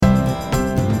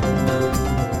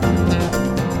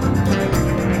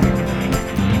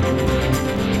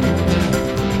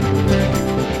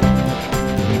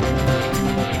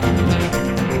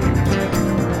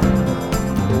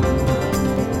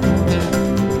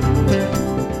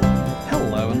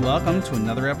welcome to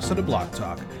another episode of Block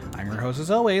Talk. I'm your host, as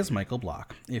always, Michael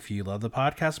Block. If you love the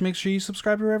podcast, make sure you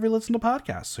subscribe wherever you listen to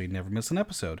podcasts so you never miss an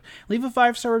episode. Leave a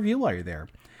 5-star review while you're there.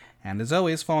 And as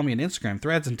always, follow me on Instagram,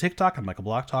 Threads, and TikTok at Michael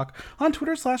Block Talk, on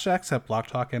Twitter /X at Block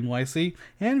Talk NYC,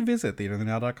 and visit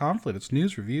theaterthenow.com for its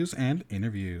news, reviews, and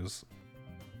interviews.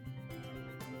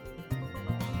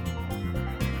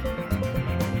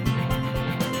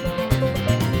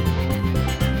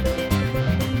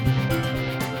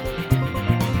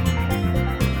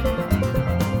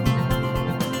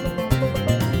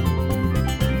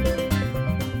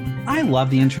 I love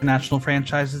the international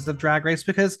franchises of Drag Race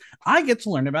because I get to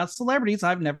learn about celebrities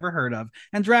I've never heard of.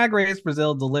 And Drag Race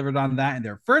Brazil delivered on that in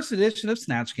their first edition of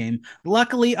Snatch Game.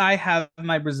 Luckily, I have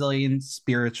my Brazilian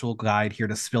spiritual guide here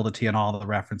to spill the tea on all the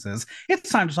references. It's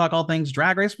time to talk all things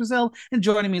Drag Race Brazil, and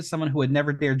joining me is someone who would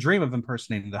never dare dream of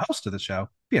impersonating the host of the show,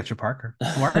 Pietra Parker.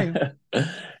 How are you?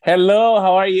 Hello,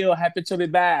 how are you? Happy to be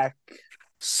back.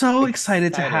 So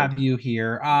excited to have you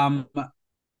here.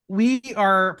 We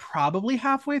are probably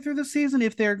halfway through the season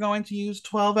if they're going to use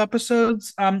 12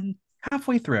 episodes.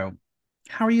 Halfway through.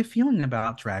 How are you feeling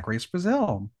about Drag Race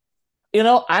Brazil?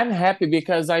 I'm happy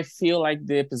because I feel like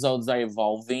the episodes are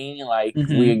evolving. Like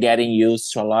we're Mm-hmm. getting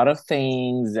used to a lot of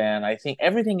things, and I think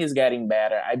everything is getting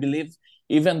better. I believe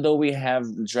even though we have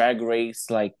Drag Race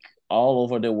like all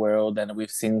over the world and we've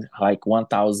seen like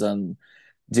 1,000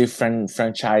 different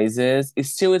franchises,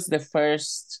 it's the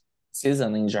first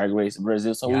season in Drag Race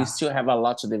Brazil. So we Yeah. still have a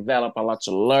lot to develop, a lot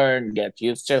to learn, get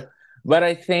used to. But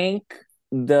I think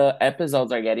the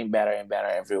episodes are getting better and better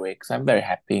every week. So I'm very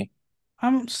happy.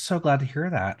 I'm so glad to hear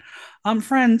that.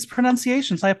 Friends,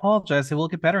 pronunciations, I apologize. I will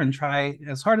get better and try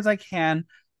as hard as I can.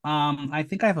 I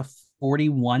think I have a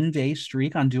 41-day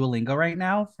streak on Duolingo right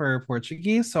now for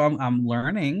Portuguese, so I'm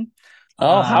learning.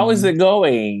 Oh, how is Um, it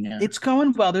going? It's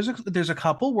going well. There's a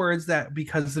couple words that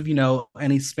because of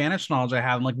any Spanish knowledge I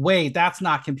have, I'm like, wait, that's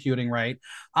not computing right.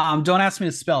 Don't ask me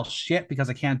to spell shit because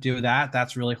I can't do that.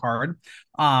 That's really hard.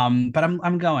 But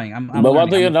I'm going. I'm But what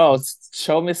learning. do you know?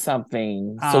 Show me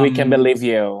something so we can Um believe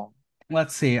you.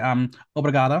 let's see.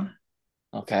 Obrigado.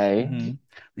 Okay. hmm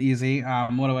Easy.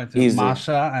 What do I do? Easy.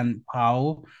 Masha and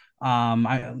Pau.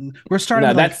 I We're starting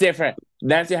No, with that's like, different.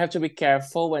 That's you have to be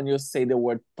careful when you say the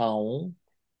word pão.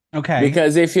 okay.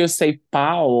 Because if you say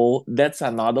pau, that's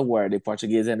another word in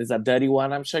Portuguese and it's a dirty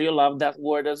one. I'm sure you love that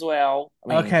word as well. I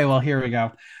mean, Okay, well, here we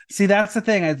go. See, that's the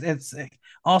thing. It's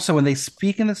also when they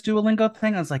speak in this Duolingo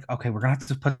thing, I was like, okay, we're gonna have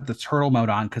to put the turtle mode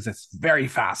on because it's very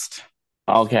fast,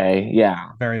 okay,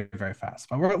 yeah. very, very fast.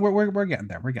 But we're getting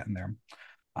there. We're getting there.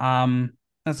 Um,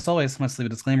 as always, must leave a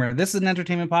disclaimer. This is an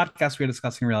entertainment podcast. We are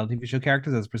discussing reality TV show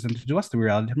characters as presented to us through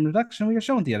reality production. We are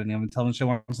showing the editing of a television show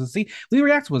wants to see. We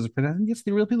react to what is presented. Yes,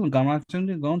 the real people and gone on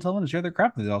to go and tell them and share their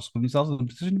crap. They also put themselves in a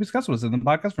position to discuss with us in the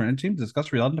podcast for an entertainment to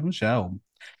discuss reality TV show.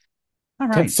 All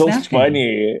right, That's so Snatch Game.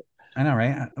 funny. I know,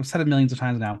 right? I've said it millions of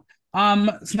times now.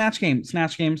 Snatch Game,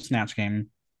 Snatch Game, Snatch Game.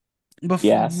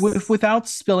 Yes. Without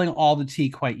spilling all the tea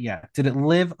quite yet, did it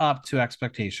live up to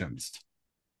expectations?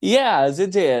 Yes,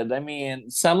 it did. I mean,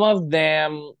 some of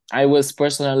them I was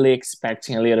personally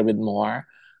expecting a little bit more,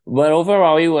 but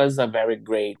overall, it was a very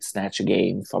great snatch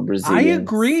game for I Brazilians.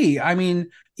 agree. I mean,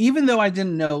 even though I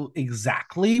didn't know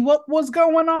exactly what was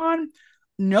going on,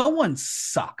 no one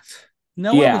sucked.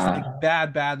 No one was like Yeah,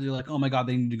 bad, bad. You're like, oh my god,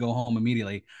 they need to go home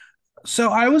immediately. So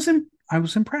I was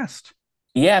impressed.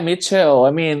 yeah, me too.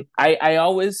 I mean, I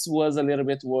always was a little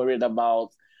bit worried about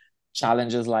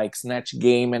challenges like snatch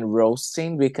game and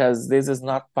roasting because this is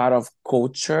not part of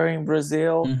culture in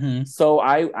Brazil. hmm So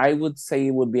I would say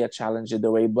it would be a challenge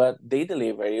either way, but they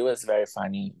delivered. It was very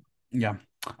funny. Yeah.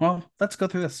 Well, let's go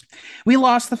through this. We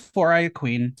lost the four-eyed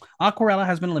queen. Aquarella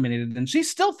has been eliminated, and she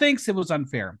still thinks it was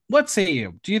unfair. What say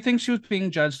you? Do you think she was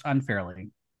being judged unfairly?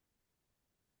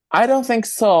 I don't think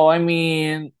so. I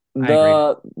mean, I agree.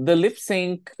 the lip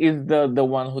sync is the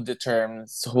one who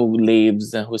determines who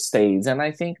leaves and who stays. And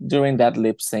I think during that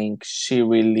lip sync, she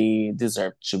really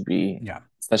deserved to be Yeah,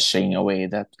 sashaying away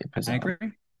that I episode.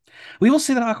 agree. We will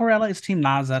see that Aquarella is Team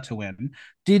Naza to win.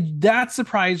 Did that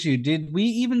surprise you? Did we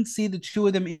even see the two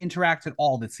of them interact at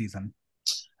all this season?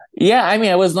 Yeah, I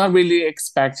mean, I was not really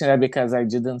expecting that because I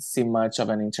didn't see much of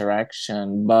an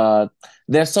interaction, but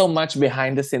there's so much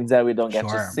behind the scenes that we don't get to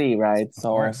Sure, see, right? of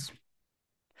So, course.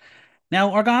 Now,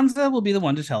 Organza will be the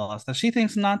one to tell us that she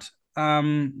thinks not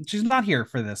she's not here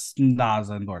for this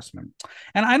Naza endorsement.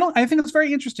 And I think it's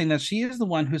very interesting that she is the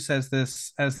one who says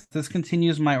this as this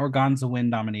continues my Organza win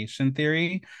domination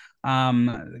theory.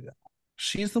 Um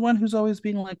she's the one who's always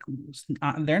being like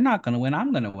they're not going to win,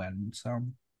 I'm going to win. So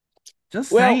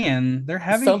just well, saying, they're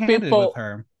some heavy-handed with people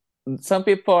her. some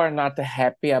people are not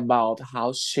happy about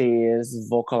how she is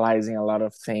vocalizing a lot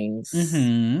of things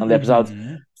Mm-hmm. on the episodes.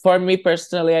 Mm-hmm. For me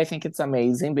personally, I think it's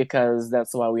amazing because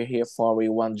that's what we're here for. We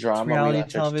want It's drama, we reality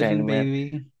want television, entertainment.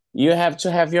 baby. You have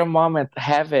to have your moment,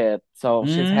 have it. So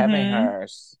she's having Mm-hmm.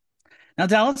 hers. Now,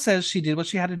 Dallas says she did what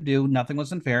she had to do. Nothing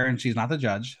was unfair, and she's not the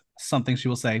judge. Something she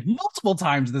will say multiple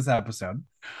times this episode.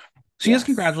 She is Yes.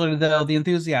 congratulated, though the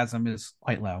enthusiasm is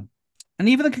quite low. And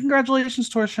even the congratulations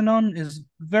to Shannon is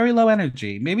very low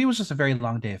energy. Maybe it was just a very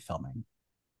long day of filming.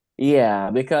 Yeah,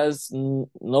 because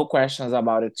no questions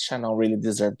about it. Shannon really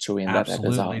deserved to win that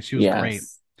Absolutely. episode. She was great.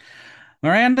 Yes.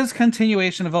 Miranda's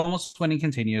continuation of almost winning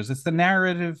continues. It's the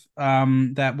narrative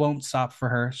that won't stop for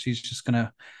her. She's just going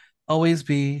to always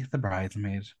be the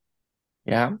bridesmaid.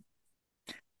 Yeah.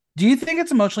 Do you think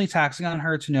it's emotionally taxing on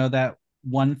her to know that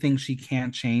one thing she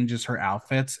can't change is her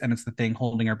outfits, and it's the thing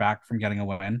holding her back from getting a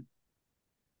win?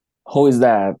 Who is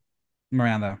that?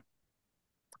 Miranda.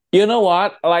 You know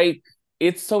what? Like,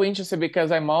 it's so interesting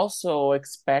because I'm also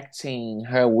expecting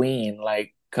her win,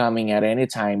 like coming at any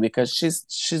time because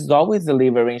she's always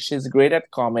delivering. She's great at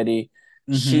comedy.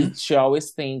 Mm-hmm. She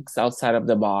always thinks outside of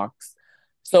the box.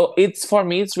 So it's for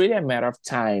me, it's really a matter of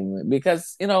time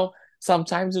because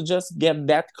sometimes you just get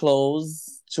that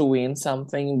close to win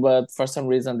something, but for some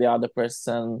reason the other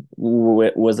person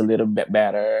was a little bit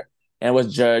better and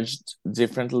was judged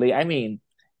differently. I mean,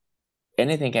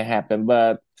 anything can happen,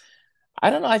 but I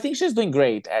don't know. I think she's doing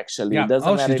great, actually. It Yeah. doesn't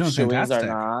Oh, matter she's if doing she wins or fantastic.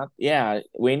 not. Yeah,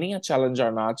 winning a challenge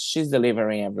or not, she's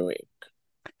delivering every week.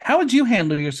 How would you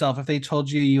handle yourself if they told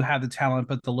you you had the talent,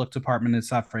 but the look department is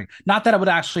suffering? Not that it would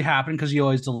actually happen because you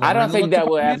always I deliver in don't the think look that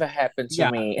will department. ever happen to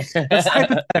Yeah. me. That's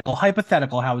hypothetical.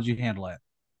 Hypothetical. How would you handle it?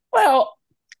 Well,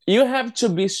 you have to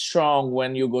be strong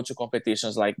when you go to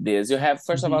competitions like this. You have,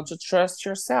 first of all, Mm-hmm. to trust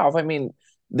yourself. I mean,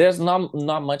 there's not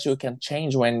much you can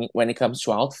change when it comes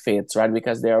to outfits, right?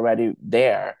 Because they're already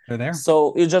there. They're there.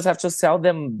 So you just have to sell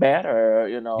them better,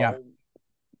 Yeah.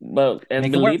 but and Make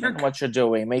it believe in work. what you're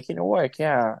doing, making it work.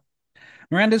 Yeah.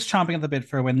 Miranda's chomping at the bit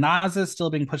for a win. Naza is still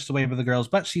being pushed away by the girls,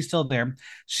 but she's still there.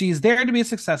 She's there to be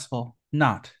successful,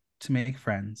 not to make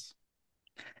friends.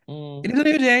 It Mm. is a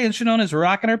new day, and Shannon is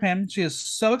rocking her pen. She is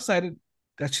so excited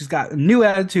that she's got a new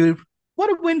attitude. What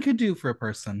a win could do for a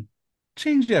person.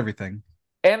 Changed everything.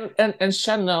 And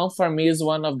Chanel for me is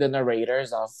one of the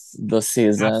narrators of the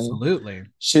season. Absolutely.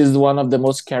 She's one of the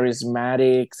most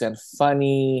charismatic and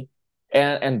funny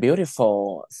and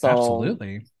beautiful. So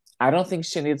Absolutely. I don't think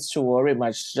she needs to worry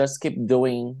much. Just keep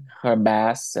doing her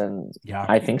best, and Yeah.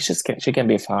 I think she can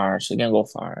be far. She can go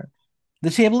far. The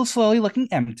table is slowly looking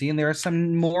empty, and there are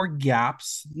some more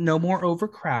gaps, no more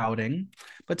overcrowding.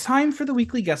 But time for the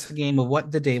weekly guessing game of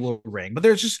what the day will bring. But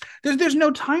there's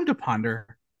no time to ponder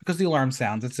because the alarm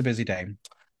sounds. It's a busy day.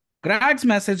 Greg's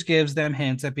message gives them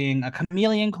hints at being a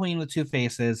chameleon queen with two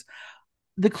faces.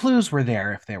 The clues were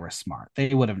there if they were smart. They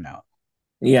would have known.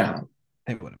 Yeah.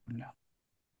 They would have known.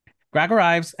 Greg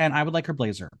arrives, and I would like her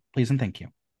blazer. Please and thank you.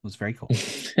 It was very cool.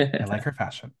 I like her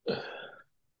fashion.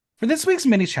 For this week's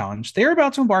mini challenge, they are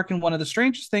about to embark in one of the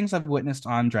strangest things I've witnessed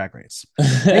on Drag Race.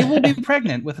 They will be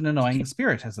pregnant with an annoying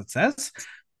spirit, as it says.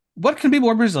 What can be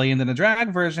more Brazilian than a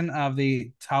drag version of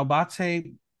the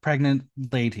Taubate pregnant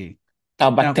lady?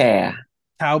 Now, Taubaté.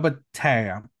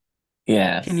 Taubatea. Can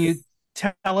Yes. you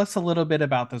tell us a little bit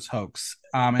about this hoax?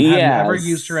 And have you ever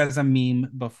used her Yes. as a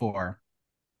meme before?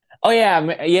 Oh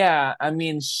yeah, yeah. I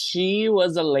mean, she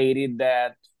was a lady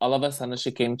that all of a sudden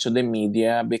she came to the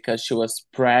media because she was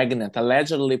pregnant,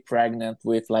 allegedly pregnant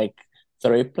with like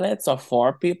triplets or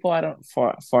four people. I don't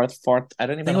four. I don't I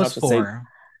even think it know how was to say. four.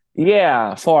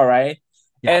 Yeah, four, right?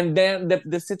 Yeah. And then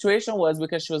the situation was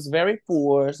because she was very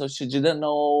poor, so she didn't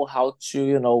know how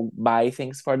to, buy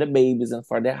things for the babies and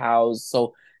for the house.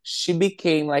 So she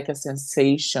became like a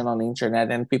sensation on the internet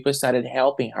and people started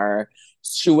helping her.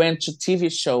 She went to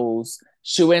TV shows.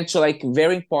 She went to like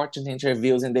very important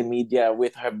interviews in the media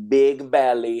with her big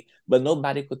belly, but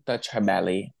nobody could touch her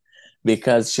belly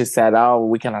because she said, "Oh,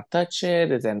 we cannot touch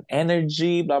it. It's an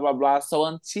energy, blah blah blah." So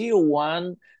until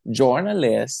one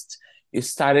journalist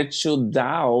started to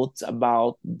doubt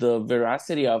about the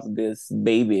veracity of these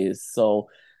babies. So,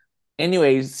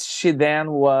 anyways, she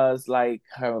then was like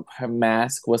her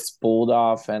mask was pulled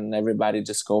off, and everybody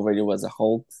discovered it was a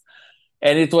hoax.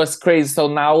 And it was crazy. So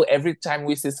now every time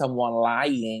we see someone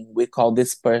lying, we call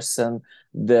this person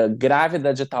the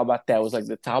grávida de Taubaté. It was like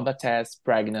the Taubaté's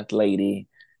pregnant lady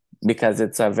because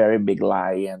it's a very big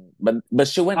lie. And but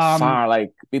she went Um, far.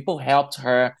 Like people helped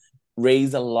her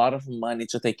raise a lot of money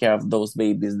to take care of those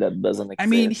babies that doesn't I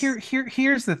mean, exist.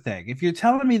 here's the thing. If you're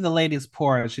telling me the lady's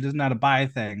poor, she doesn't know how to buy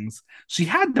things, she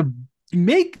had to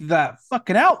make that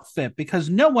fucking outfit because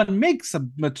no one makes a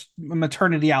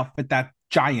maternity outfit that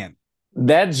giant.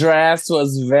 That dress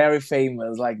was very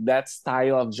famous, like that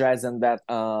style of dress and that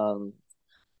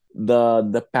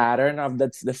the pattern of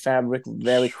the fabric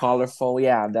very colorful.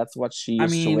 Yeah, that's what she I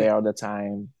used to mean, wear all the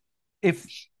time. if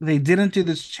they didn't do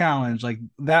this challenge, like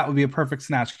that would be a perfect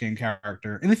Snatch Game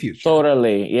character in the future.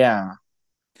 Totally, yeah.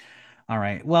 All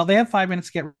right. Well, they have 5 minutes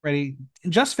to get ready.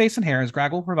 Just face and hair, as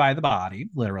Greg will provide the body,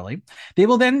 literally. They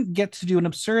will then get to do an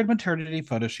absurd maternity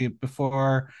photo shoot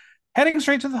before heading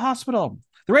straight to the hospital.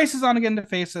 The race is on again to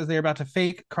face as they're about to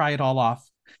fake cry it all off.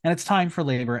 And it's time for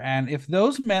labor. And if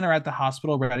those men are at the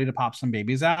hospital ready to pop some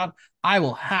babies out, I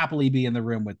will happily be in the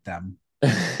room with them.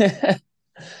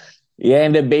 Yeah,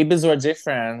 and the babies were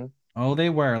different, Oh, they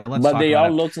were. Let's but talk they about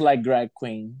all it. looked like drag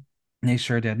queen. They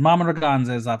sure did. Mama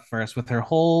Raganza is up first with her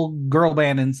whole girl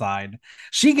band inside.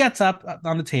 She gets up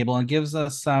on the table and gives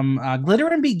us some glitter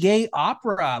and be gay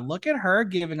opera. Look at her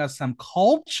giving us some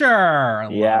culture. I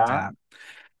love Yeah.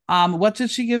 that. What did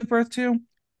she give birth to?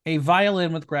 A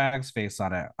violin with Greg's face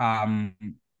on it.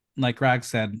 Like Greg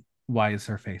said, why is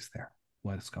her face there?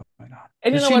 What is going on?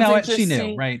 And you Did know she what's know it? She knew,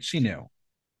 interesting? right? She knew.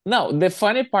 No, the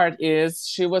funny part is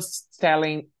she was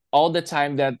telling all the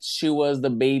time that she was the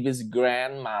baby's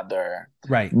grandmother.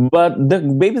 Right. But the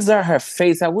babies are her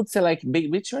face. I would say like,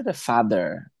 which are the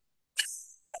father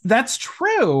That's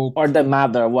true. or the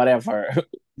mother, whatever.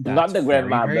 Not That's the very, very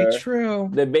grandmother. true.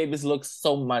 The babies look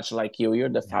so much like you. You're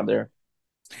the Yeah. father.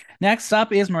 Next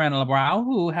up is Miranda LeBrow,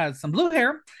 who has some blue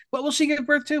hair. What will she give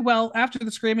birth to? Well, after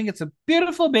the screaming, it's a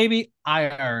beautiful baby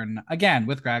iron, again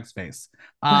with Greg's face.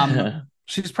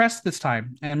 She's pressed this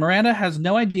time, and Miranda has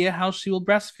no idea how she will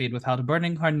breastfeed without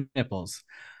burning her nipples.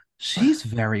 She's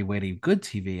very witty. Good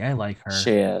TV. I like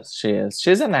She her. is. She is.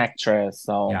 She's an actress.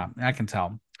 So Yeah, I can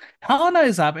tell. Helena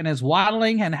is up and is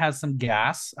waddling and has some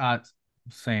gas.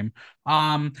 Same.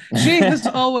 She has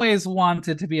always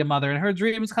wanted to be a mother, and her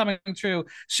dream is coming true.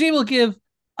 She will give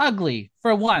ugly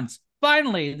for once.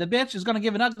 Finally, the bitch is gonna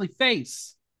give an ugly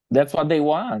face. that's what they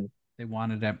want. They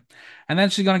wanted it. And then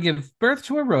she's gonna give birth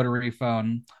to a rotary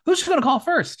phone. Who's she gonna call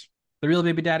first? The real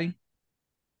baby daddy?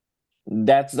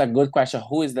 That's a good question.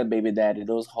 Who is the baby daddy?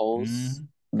 Those hoes? Mm.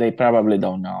 They probably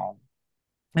don't know.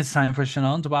 It's time for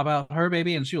Chanel to pop out her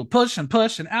baby, and she will push,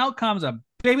 and out comes a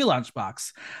baby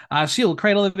lunchbox. She will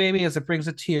cradle the baby as it brings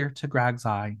a tear to Greg's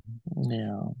eye.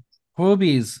 Yeah.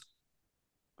 Ruby's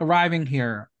arriving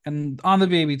here and on the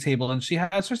baby table, and she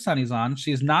has her sunnies on.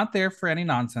 She's not there for any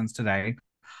nonsense today.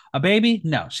 A baby?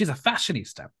 No, she's a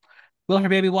fashionista. Will her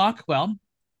baby walk? Well,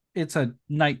 it's a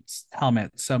knight's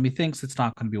helmet, so methinks it's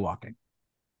not going to be walking.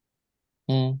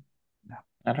 Hmm. No.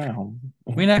 I don't know.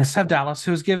 We next have Dallas,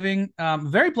 who's giving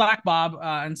very black Bob,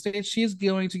 and states she's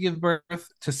going to give birth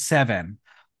to 7.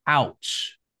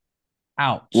 Ouch.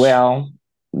 Ouch. Well,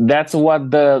 that's what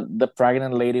the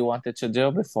pregnant lady wanted to do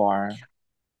before.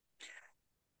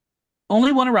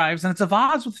 Only one arrives, and it's a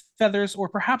vase with feathers or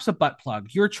perhaps a butt plug.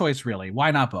 Your choice, really.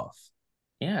 Why not both?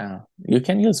 Yeah, you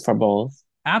can use for both.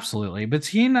 Absolutely.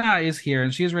 Bettina is here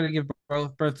and she is ready to give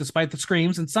birth despite the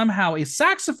screams. And somehow a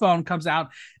saxophone comes out.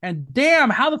 And damn,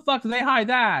 how the fuck do they hide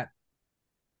that?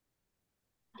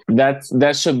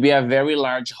 That should be a very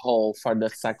large hole for the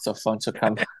saxophone to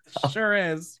come. Sure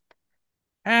is.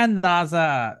 And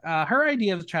Naza, her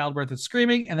idea of childbirth is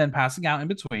screaming and then passing out in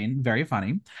between. Very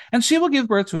funny. And she will give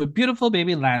birth to a beautiful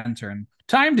baby lantern.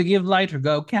 Time to give light or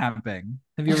go camping.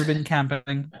 Have you ever been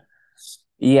camping?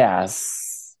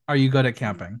 Yes. Are you good at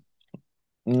camping?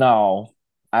 No.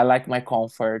 I like my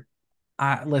comfort.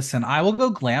 Listen, I will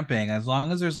go glamping as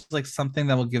long as there's like something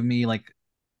that will give me like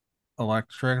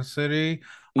electricity.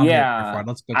 I'm here for Yeah. it.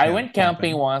 Let's go I went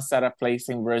camping camping. once at a place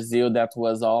in Brazil that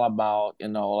was all about,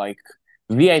 like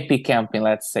VIP camping,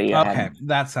 let's say. I had Okay,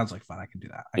 that sounds like fun. I can do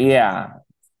that. I can do that. Yeah.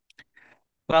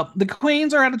 Well, the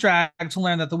queens are at a drag to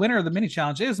learn that the winner of the mini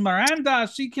challenge is Miranda.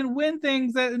 She can win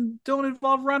things that don't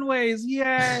involve runways.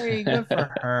 Yay! Good for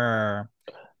her.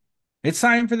 It's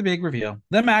time for the big reveal.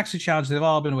 The maxi challenge they've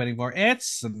all been waiting for. It's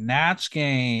Snatch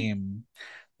Game.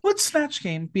 Would Snatch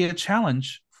Game be a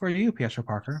challenge for you, Pietra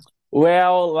Parker?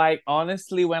 Well, like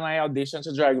honestly, when I auditioned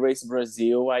to Drag Race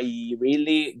Brazil, I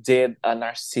really did a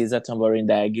Narcisa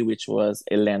Tamborindeg, which was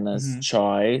Elena's Mm-hmm.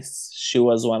 choice. She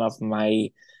was one of my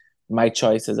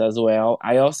choices as well.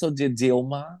 I also did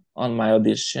Dilma on my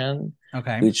audition,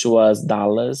 Okay. which was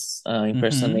Dallas Mm-hmm.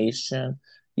 impersonation.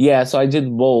 Yeah, so I did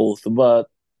both, but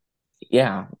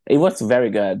yeah, it was very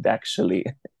good actually.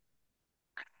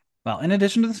 Well, in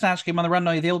addition to the Snatch Game on the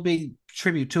runway, there will be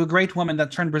tribute to a great woman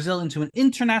that turned Brazil into an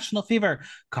international fever,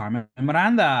 Carmen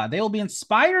Miranda. They will be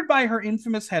inspired by her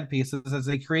infamous headpieces as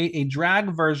they create a drag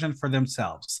version for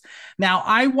themselves. Now,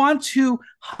 I want to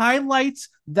highlight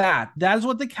that. That is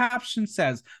what the caption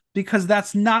says, because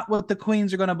that's not what the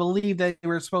queens are going to believe they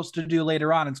were supposed to do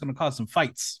later on. It's going to cause some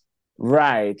fights.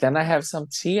 Right. And I have some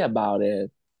tea about it.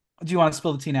 Do you want to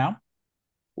spill the tea now?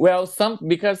 Well, some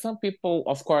people,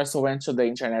 of course, went to the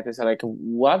internet and said, like,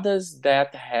 what does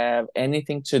that have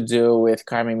anything to do with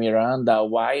Carmen Miranda?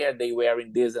 Why are they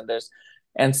wearing this and there's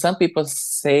and some people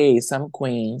say, some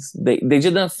queens, they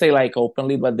didn't say like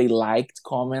openly, but they liked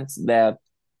comments that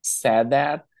said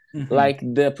that. Mm-hmm. Like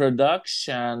the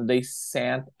production, they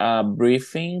sent a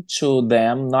briefing to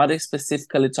them, not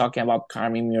specifically talking about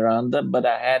Carmen Miranda, but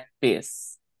a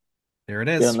headpiece, There it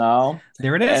you is. know?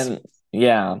 There it is. And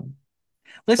yeah,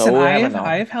 Listen, so we never I've know.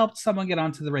 I've helped someone get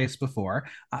onto the race before.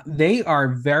 They are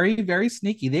very very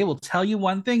sneaky. They will tell you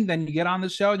one thing, then you get on the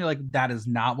show and you're like, "That is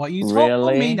not what you told me."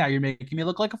 Really? Now you're making me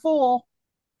look like a fool.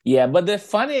 Yeah, but the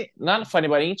funny, not funny,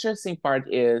 but interesting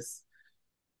part is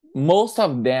most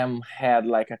of them had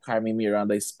like a Carmen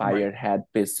Miranda Right. inspired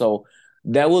headpiece. So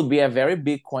that would be a very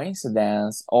big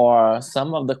coincidence, or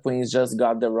some of the queens just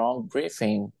got the wrong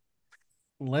briefing.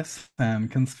 Listen,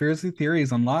 conspiracy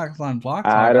theories on Block I Talk.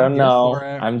 I'm don't here know. for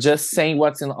it. I'm just saying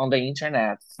what's on the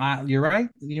internet. You're right.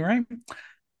 You're right.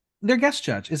 Their guest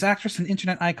judge is actress and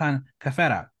internet icon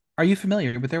Cafera. Are you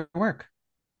familiar with their work?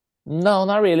 No,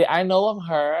 not really. I know of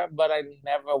her, but I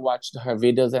never watched her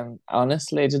videos, and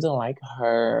honestly, I didn't like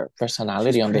her She's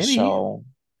personality on the pretty. show.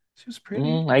 She was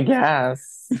pretty. I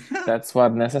guess that's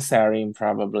what necessary,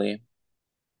 probably.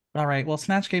 All right. Well,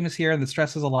 Snatch Game is here and the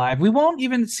stress is alive. We won't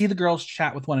even see the girls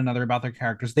chat with one another about their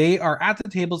characters. They are at the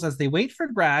tables as they wait for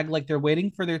Greg, like they're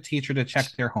waiting for their teacher to check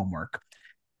their homework.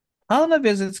 Helena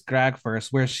visits Greg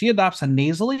first, where she adopts a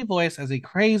nasally voice as a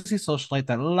crazy socialite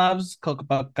that loves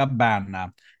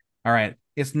Copacabana. All right.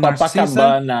 It's Narcisa.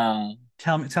 Copacabana,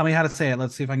 Tell me how to say it.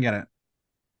 Let's see if I can get it.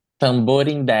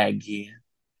 Tamborindeg.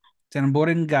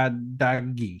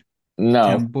 Tamborindagi. No,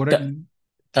 Tamborin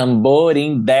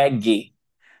Tamborindeg.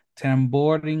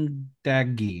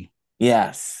 Tamborindagi.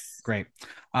 Yes. Great.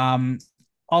 Um,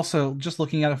 Also, just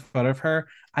looking at a photo of her,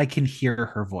 I can hear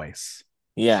her voice.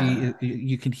 Yeah.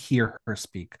 You can hear her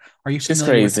speak. Are you She's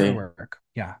familiar with her crazy. work?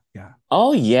 Yeah, yeah.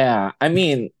 Oh, yeah. I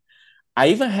mean, I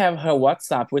even have her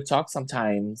WhatsApp. We talk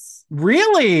sometimes.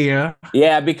 Really?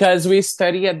 Yeah, because we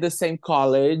study at the same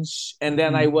college, and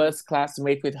then I Mhm. was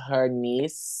classmate with her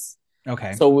niece.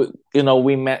 Okay. So,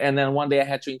 we met, and then one day I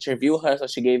had to interview her, so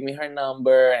she gave me her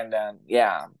number, and then,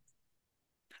 yeah.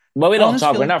 But we don't Helena's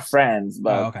talk. We're feeling. not friends, Oh,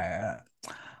 but okay.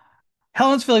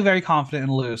 Helen's feeling very confident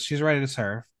and loose. She's ready to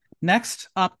serve. Next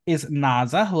up is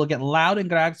Naza, who will get loud in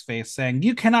Greg's face, saying,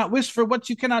 "You cannot wish for what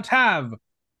you cannot have."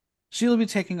 She will be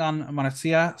taking on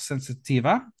Marcia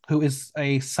Sensitiva, who is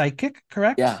a psychic,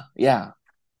 correct? yeah, yeah.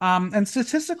 And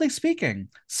statistically speaking,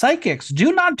 psychics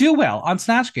do not do well on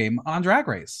Snatch Game on Drag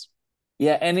Race.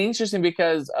 Yeah, and interesting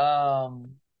because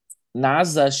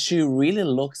NASA, she really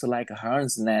looks like her in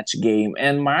Snatch Game.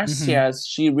 And Mm-hmm. Marcia,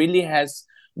 she really has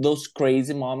those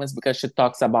crazy moments because she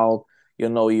talks about,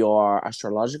 your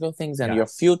astrological things and Yeah, your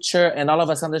future. And all of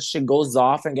a sudden she goes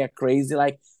off and get crazy,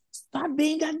 like, stop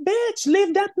being that bitch,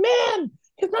 leave that man.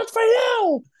 He's not for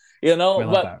you. we love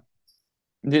But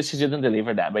that. she didn't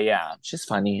deliver that. But yeah, she's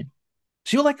funny.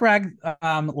 She will let Greg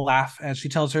laugh as she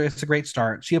tells her it's a great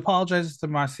start. She apologizes to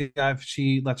Marcia if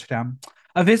she lets her down.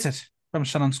 A visit from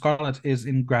Shannon Scarlett is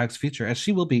in Greg's future, as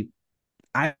she will be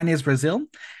Inês Brasil.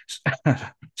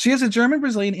 She is a German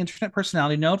Brazilian internet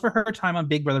personality known for her time on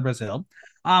Big Brother Brazil.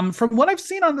 From what I've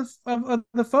seen on of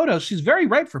the photos, she's very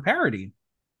ripe for parody.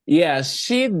 Yeah,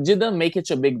 she didn't make it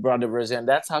to Big Brother version.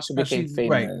 That's how she became She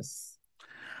right. famous.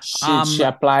 She Um,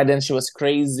 applied and she was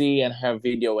crazy and her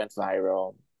video went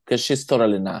viral because she's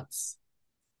totally nuts.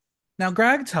 Now,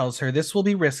 Greg tells her this will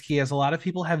be risky as a lot of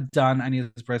people have done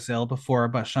Inês Brasil before,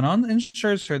 but Shannon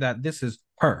assures her that this is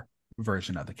her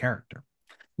version of the character.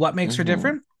 What makes her Hmm.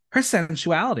 different? Her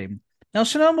sensuality. Now,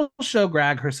 Shannon will show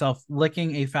Greg herself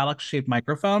licking a phallic shaped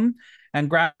microphone, and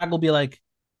Greg will be like,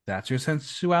 "That's your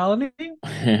sensuality?"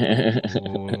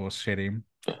 Oh, shitty.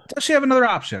 Does she have another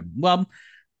option? Well,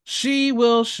 she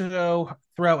will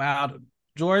throw out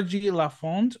Georgie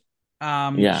Lafont.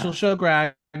 She'll Yeah, show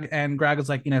Greg, and Greg is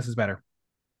like, Inez is better.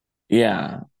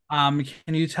 yeah, Can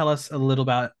you tell us a little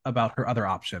about her other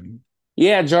option?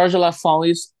 yeah. Georgia Lafont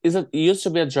used to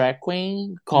be a drag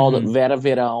queen called Mm-hmm. Vera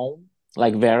Verão,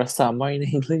 like Vera Summer in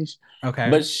English. Okay.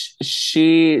 But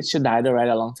she died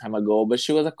already a long time ago. But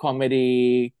she was a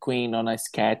comedy queen on a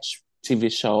sketch. TV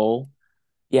show.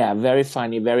 Yeah, very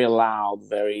funny, very loud,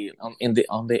 very in the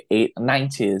on the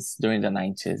 90s, during the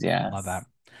 90s. Love Yes. that.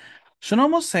 She'll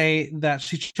almost say that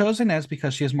she chose Inez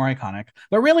because she is more iconic,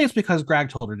 but really it's because Greg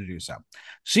told her to do so.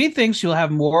 She thinks she'll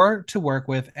have more to work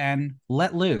with and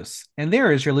let loose. And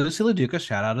there is your Lucy LaDuca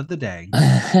shout out of the day.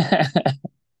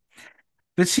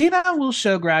 Bettina will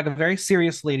show Greg a very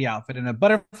serious lady outfit and a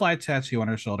butterfly tattoo on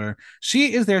her shoulder.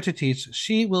 She is there to teach.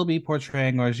 She will be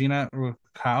portraying Regina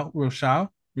Rusha,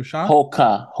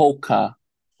 Hoka, Hoka.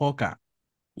 Hoka,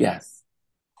 Yes.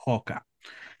 Hoka.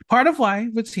 Part of why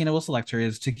Bettina will select her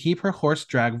is to keep her horse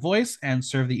drag voice and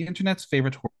serve the internet's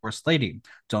favorite horse lady.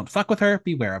 Don't fuck with her,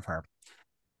 beware of her.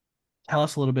 Tell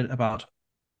us a little bit about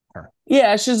her.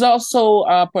 Yeah, she's also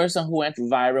a person who went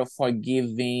viral for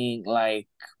giving like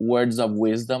words of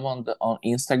wisdom on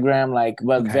Instagram, like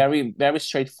but Okay. very very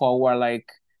straightforward,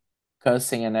 like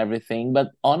cussing and everything. But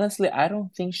honestly, I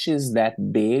don't think she's that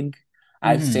big.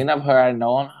 I've Mm-hmm. seen of her,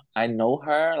 I know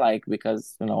her like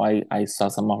because I saw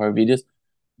some of her videos,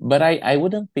 but I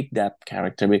wouldn't pick that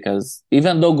character because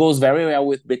even though goes very well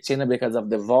with Bettina because of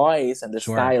the voice and the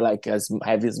Sure. style, like as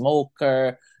heavy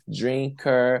smoker,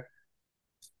 drinker.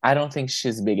 I don't think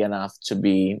she's big enough to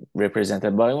be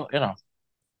represented, but that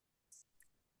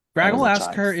Bragg was will a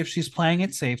ask her choice. if she's playing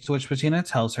it safe, to which Bettina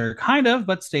tells her, kind of,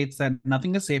 but states that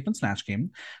nothing is safe in Snatch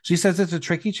Game. She says it's a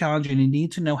tricky challenge and you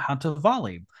need to know how to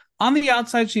volley. On the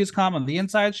outside, she is calm. On the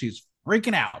inside, she's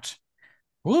freaking out.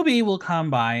 Ruby will come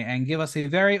by and give us a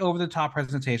very over the top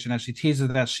presentation as she teases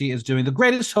that she is doing the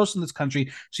greatest host in this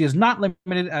country. She is not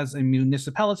limited as a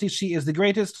municipality. She is the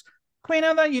greatest queen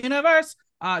of the universe.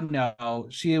 No,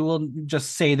 she will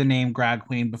just say the name Grag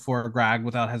Queen before Grag,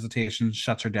 without hesitation,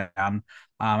 shuts her down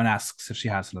and asks if she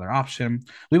has another option.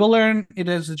 We will learn it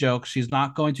is a joke. She's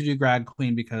not going to do Grag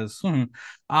Queen because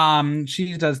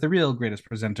she does the real greatest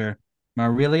presenter,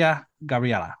 Marilia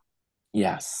Gabriela.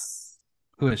 Yes.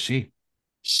 Who is she?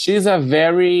 She's a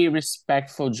very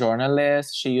respectful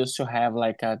journalist. She used to have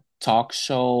like a talk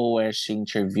show where she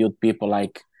interviewed people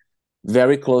like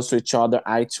very close to each other,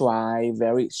 eye to eye.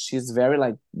 She's very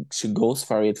like, she goes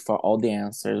for it for all the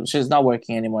answers. She's not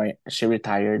working anymore. She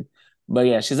retired. But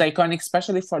yeah, she's iconic,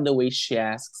 especially for the way she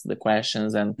asks the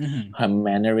questions and Mm-hmm. her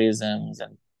mannerisms.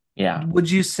 And yeah.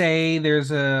 Would you say there's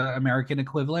a American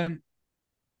equivalent?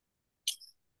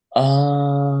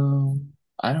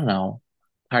 I don't know.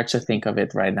 Hard to think of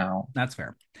it right now. That's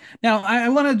fair. Now, I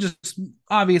want to just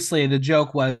obviously the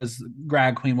joke was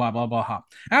Grag Queen, blah blah blah.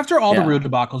 After all the rude Yeah.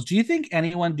 debacles, do you think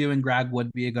anyone doing Grag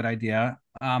would be a good idea?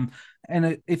 And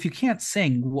if you can't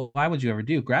sing, why would you ever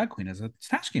do Grag Queen as a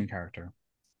Snatch Game character?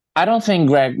 I don't think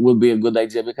Greg would be a good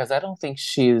idea because I don't think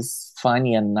she's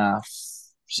funny enough.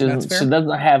 That's She fair. doesn't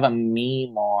have a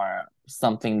meme or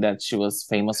something that she was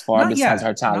famous for Not besides her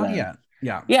yet. Not talent. yet.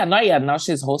 Yeah. Yeah, not yet. Now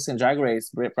she's hosting Drag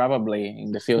Race, probably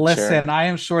in the future. Listen, I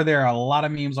am sure there are a lot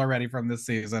of memes already from this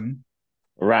season.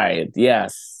 Right.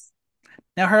 Yes.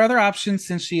 Now, her other option,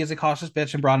 since she is a cautious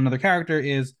bitch and brought another character,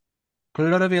 is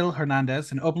Cloroville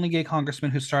Hernandez, an openly gay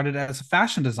congressman who started as a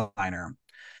fashion designer.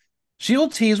 She will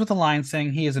tease with a line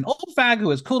saying he is an old fag who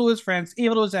is cool to his friends,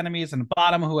 evil to his enemies, and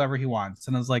bottom whoever he wants.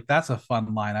 And I was like, that's a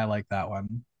fun line. I like that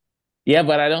one. Yeah,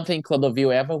 but I don't think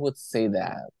Clodovil ever would say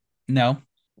that. No.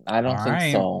 I All don't think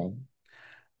right. so.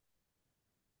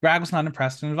 Greg was not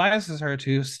impressed and advises her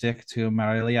to stick to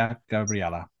Marilia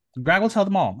Gabriela. Greg will tell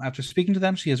them all. After speaking to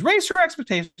them, she has raised her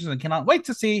expectations and cannot wait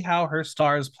to see how her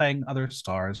stars playing other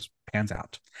stars pans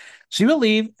out. She will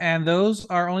leave, and those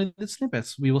are only the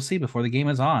snippets we will see before the game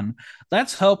is on.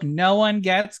 Let's hope no one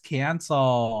gets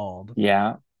canceled.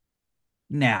 Yeah.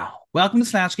 Now, welcome to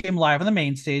Snatch Game live on the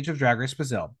main stage of Drag Race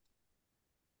Brazil.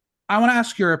 I want to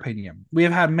ask your opinion. We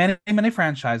have had many, many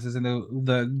franchises in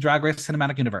the Drag Race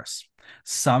cinematic universe.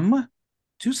 Some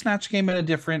do Snatch Game in a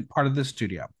different part of the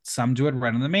studio. Some do it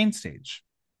right on the main stage.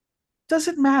 Does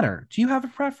it matter? Do you have a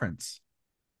preference?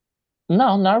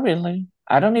 No, not really.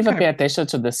 I don't even Okay, pay attention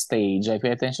to the stage. I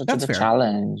pay attention to that's the fair.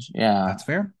 challenge. Yeah. That's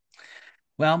fair.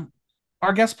 Well,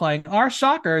 our guests playing are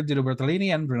Shocker, Dudo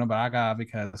Bertolini, and Bruno Braga,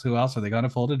 because who else are they going to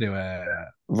pull to do it?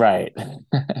 Right.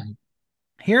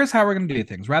 Here's how we're going to do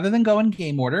things. Rather than go in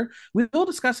game order, we will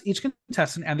discuss each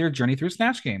contestant and their journey through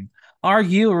Snatch Game. Are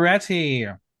you ready?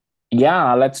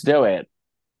 Yeah, let's do it.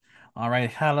 All right,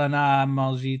 Helena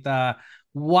Malgita.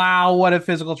 Wow, what a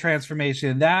physical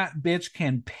transformation. That bitch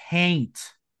can paint.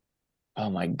 Oh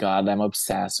my God, I'm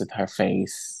obsessed with her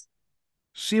face.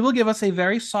 She will give us a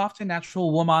very soft and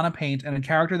natural woman paint and a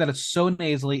character that is so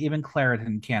nasally, even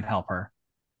Claritin can't help her.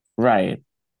 Right.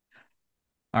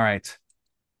 All right.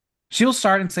 She will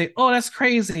start and say, "Oh, that's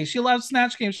crazy. She loves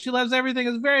Snatch Game. She loves everything.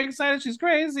 Is very excited. She's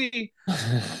crazy."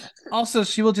 Also,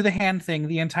 she will do the hand thing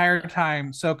the entire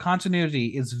time, so continuity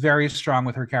is very strong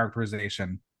with her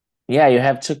characterization. Yeah, you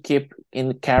have to keep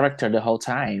in character the whole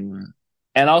time.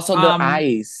 And also the Um,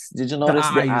 eyes. Did you the notice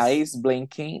the eyes. eyes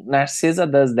blinking? Narcissa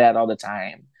does that all the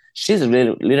time. She's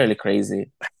literally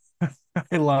crazy.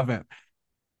 I love it.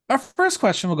 Our first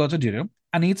question will go to Dudu.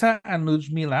 Anita and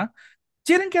Ludmila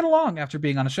didn't get along after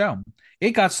being on a show.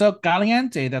 It got so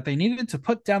caliente that they needed to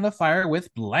put down the fire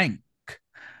with blank.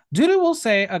 Dudu will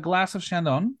say a glass of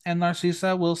Chandon, and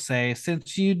Narcissa will say,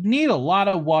 since you need a lot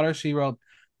of water, she wrote,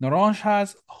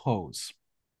 Naranjas hose.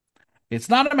 It's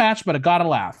not a match, but it got a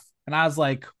laugh. And I was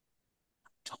like,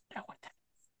 don't know what that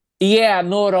Yeah,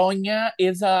 Noronha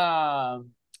is a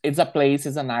it's a place,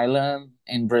 it's an island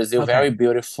in Brazil, is. Okay. very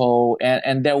beautiful.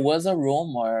 And there was a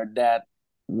rumor that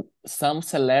some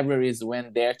celebrities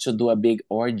went there to do a big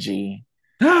orgy.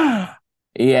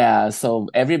 Yeah, so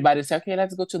everybody said, okay,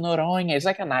 let's go to Noronha. It's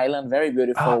like an island, very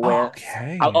beautiful, where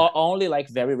Okay. only like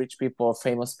very rich people,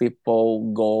 famous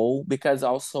people go because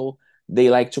also they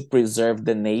like to preserve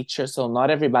the nature. So not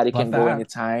everybody Love can go that.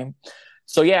 anytime.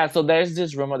 So yeah, so there's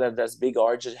this rumor that there's big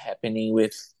orgy happening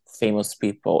with famous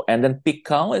people. And then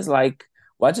Picão is like,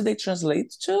 what do they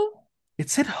translate to? It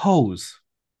said hose.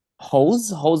 Hose?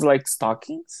 Hose like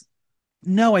stockings?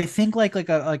 No, I think like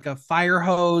a fire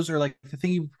hose or like the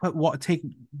thing you take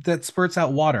that spurts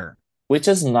out water. Which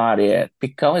is not it.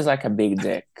 Picão is like a big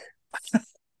dick.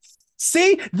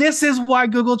 See, this is why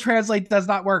Google Translate does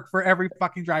not work for every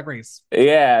fucking drag race.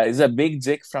 Yeah, it's a big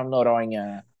dick from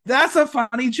Noronha. That's a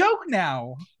funny joke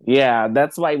now. Yeah,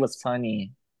 that's why it was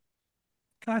funny.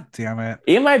 God damn it.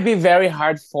 It might be very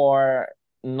hard for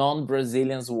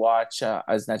non-Brazilians watch a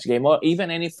Snatch Game or even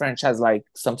any franchise. Like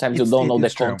sometimes you don't know the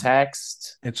It's true.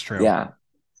 context. It's true. Yeah,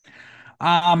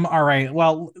 All right.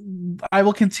 Well, I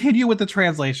will continue with the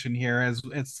translation here as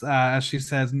it's as she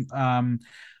says,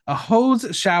 a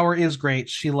hose shower is great.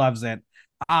 She loves it.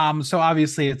 So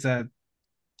obviously it's a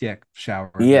dick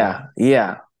shower though.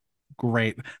 yeah.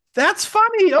 Great. That's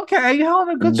funny. Okay,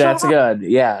 Helena, good That's job. good.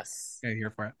 Yes, Okay,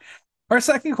 here for it. Our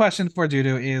second question for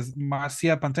Dudu is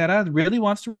Marcia Pantera really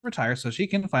wants to retire so she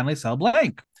can finally sell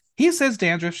blank. He says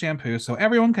dandruff shampoo so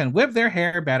everyone can whip their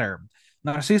hair better.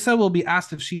 Narcissa will be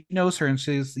asked if she knows her, and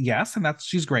she's yes, and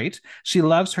she's great. She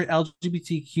loves her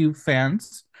LGBTQ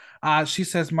fans. She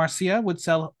says Marcia would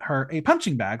sell her a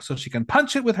punching bag so she can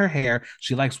punch it with her hair.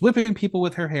 She likes whipping people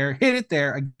with her hair. Hit it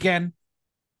there again.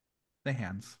 The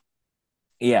hands.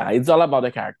 yeah. It's all about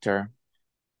the character.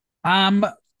 Um,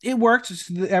 it worked.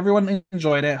 Everyone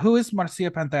enjoyed it. Who is Marcia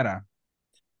Pantera?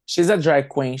 She's a drag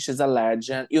queen. She's a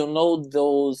legend. You know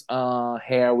those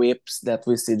hair whips that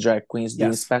we see drag queens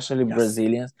doing, Yes. especially Yes.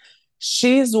 Brazilians.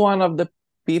 She's one of the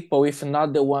people, if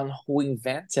not the one who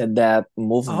invented that Oh,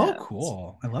 movement.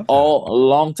 cool. I love that. Oh, a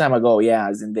long time ago. Yeah,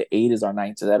 as in the 80s or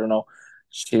 90s. I don't know.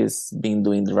 She's been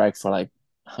doing drag for like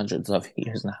hundreds of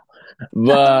years now.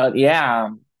 But yeah,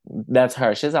 that's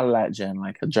her. She's a legend,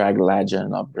 like a drag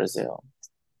legend of Brazil.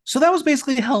 So that was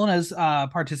basically Helena's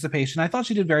participation. I thought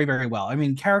she did very, very well. I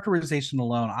mean, characterization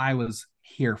alone, I was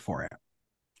here for it.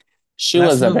 She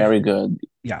Let's was a move. very good.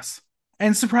 Yes.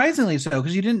 And surprisingly so,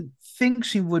 because you didn't think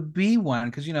she would be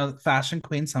one, because fashion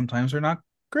queens sometimes are not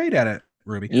great at it,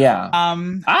 Ruby. Yeah.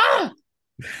 Um, Ah!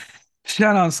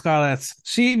 Shannon Scarlett.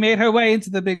 She made her way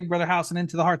into the Big Brother house and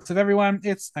into the hearts of everyone.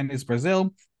 It's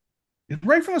Brazil.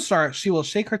 Right from the start, she will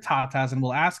shake her tatas and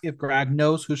will ask if Greg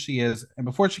knows who she is. And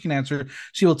before she can answer,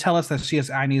 she will tell us that she is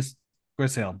Inês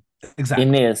Brazil. Exactly.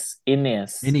 Ines.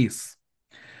 Inês.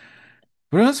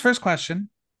 Bruno's first question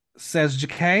says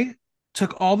Jacquet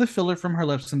took all the filler from her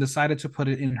lips and decided to put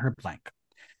it in her blank.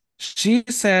 She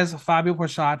says Fabio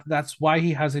Porchat, that's why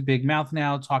he has a big mouth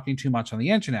now, talking too much on the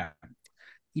internet.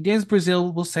 Inês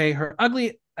Brazil will say her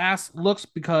ugly ass looks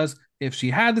because if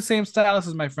she had the same stylist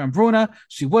as my friend Bruna,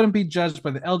 she wouldn't be judged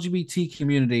by the LGBT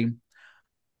community.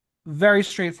 Very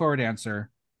straightforward answer.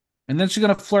 And then she's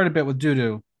gonna flirt a bit with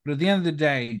Dudu. But at the end of the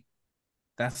day,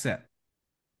 that's it.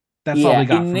 That's all we Yeah,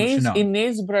 got from Chanel.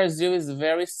 Inês Brasil is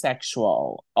very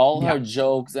sexual. All her Yeah.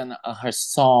 jokes and her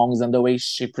songs and the way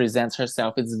she presents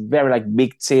herself, it's very like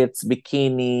big tits,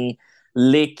 bikini,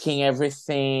 licking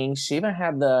everything. She even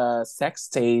had the sex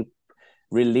tape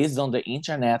released on the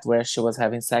internet where she was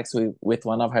having sex with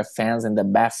one of her fans in the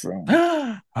bathroom.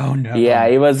 Oh Yeah, no.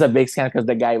 it was a big scandal because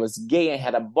the guy was gay and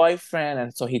had a boyfriend,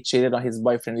 and so he cheated on his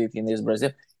boyfriend with Inês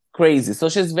Brasil. Crazy. So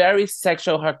she's very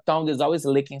sexual. Her tongue is always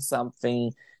licking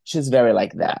something. She's very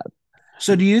like that.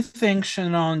 So do you think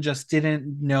Shannon just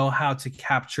didn't know how to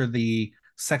capture the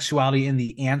sexuality in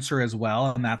the answer as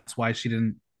well, and that's why she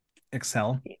didn't?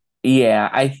 excel. Yeah,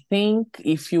 I think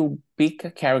if you pick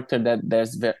a character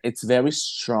that it's very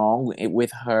strong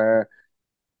with her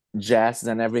jazz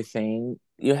and everything,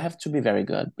 you have to be very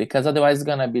good because otherwise it's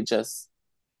gonna be just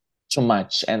too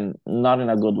much and not in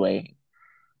a good way.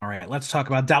 All right, let's talk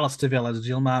about Dallas DeVille as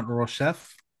Dilma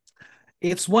Rousseff.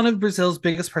 It's one of Brazil's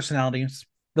biggest personalities,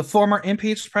 the former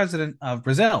impeached president of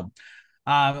Brazil.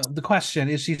 The question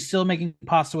is she still making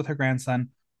pasta with her grandson?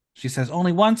 She says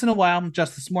only once in a while.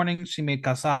 Just this morning, she made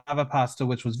cassava pasta,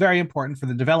 which was very important for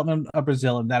the development of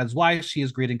Brazil, and that is why she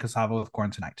is greeting cassava with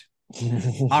corn tonight.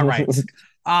 All right.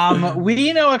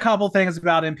 We know a couple things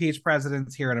about impeached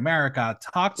presidents here in America.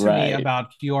 Talk to me Right.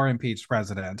 about your impeached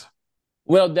president.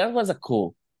 Well, that was a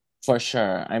coup for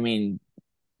sure. I mean,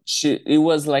 it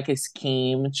was like a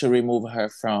scheme to remove her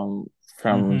from the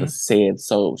Mm-hmm. seat,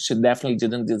 so she definitely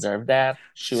didn't deserve that.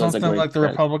 She was a Something great like the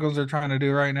president. Republicans are trying to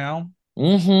do right now.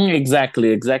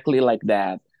 Exactly like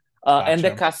that. And the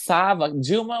Gotcha. cassava,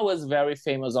 Dilma was very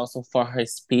famous also for her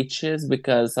speeches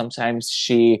because sometimes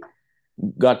she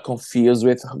got confused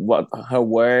with what her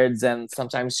words, and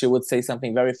sometimes she would say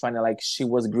something very funny, like she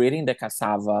was greeting the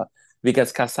cassava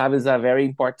because cassava is a very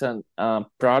important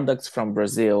product from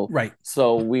Brazil. Right.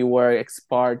 So we were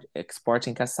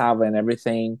exporting cassava and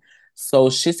everything. So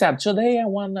she said, "Today I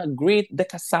want to greet the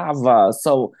cassava."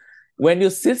 So when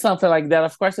you see something like that,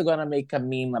 of course you're gonna make a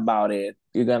meme about it.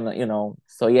 You're gonna,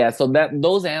 So yeah, so that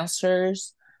those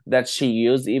answers that she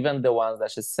used, even the ones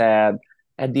that she said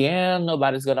at the end,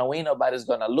 nobody's gonna win, nobody's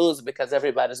gonna lose because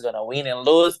everybody's gonna win and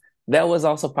lose. That was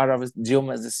also part of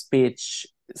Dilma's speech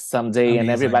someday, and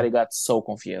everybody Amazing. got so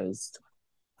confused.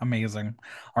 Amazing.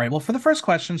 All right. Well, for the first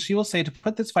question, she will say to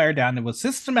put this fire down, it was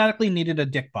systematically needed a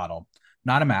dick bottle,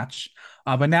 not a match.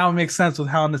 But now it makes sense with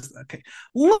how in this. Okay.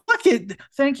 Look at.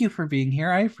 Thank you for being here.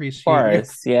 I Of appreciate you.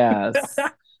 course, yes.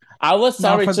 I was Now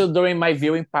sorry for too during my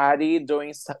viewing party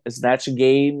during Snatch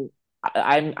Game.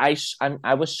 I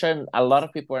was sure a lot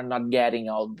of people are not getting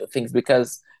all the things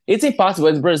because it's impossible.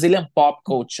 It's Brazilian pop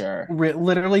culture.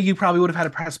 literally, you probably would have had to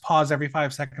press pause every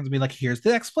 5 seconds and be like, "Here's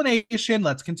the explanation.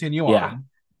 Let's continue Yeah, on."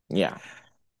 yeah.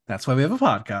 That's why we have a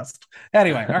podcast.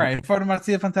 Anyway, all right. For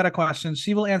Marcia Fontana question,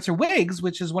 she will answer wigs,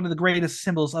 which is one of the greatest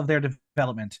symbols of their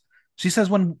development. She says,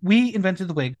 when we invented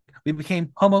the wig, we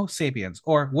became Homo sapiens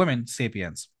or women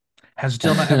sapiens. Has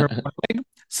Dilma ever worn a wig?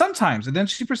 Sometimes. And then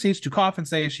she proceeds to cough and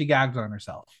say she gagged on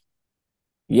herself.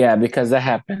 Yeah, because that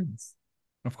happens.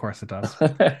 Of course it does. Now,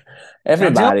 Dilma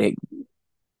Everybody.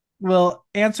 will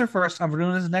answer first on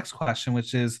Bruna's next question,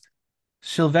 which is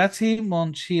Silvetti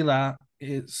Monchila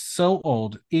is so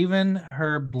old, even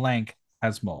her blank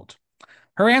has mold.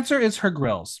 Her answer is her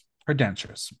grills, her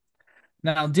dentures.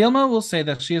 Now, Dilma will say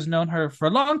that she has known her for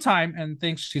a long time and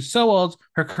thinks she's so old,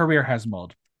 her career has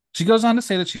mold. She goes on to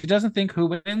say that she doesn't think who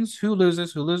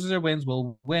loses or wins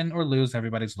will win or lose.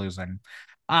 Everybody's losing.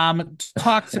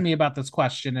 Talk to me about this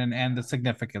question and the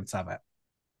significance of it.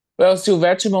 Well,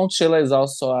 Silvete Montilla is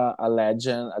also a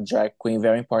legend, a drag queen,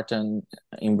 very important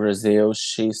in Brazil.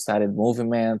 She started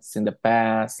movements in the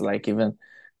past, like even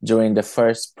during the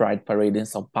first Pride Parade in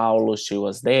São Paulo, she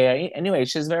was there. Anyway,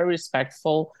 she's very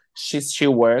respectful. She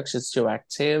still works, she's still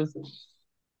active.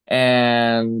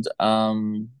 And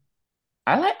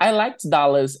I liked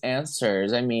Dallas'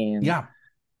 answers. I mean, Yeah,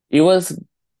 it was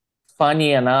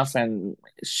funny enough and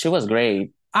she was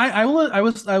great. I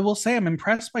will say I'm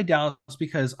impressed by Dallas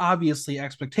because obviously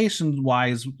expectations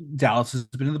wise, Dallas has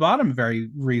been in the bottom very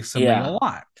recently a Yeah,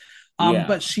 lot. yeah.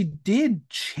 But she did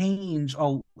change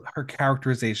all her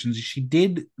characterizations. She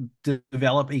did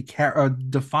develop a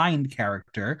defined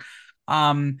character.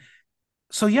 Um,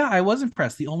 so yeah, I was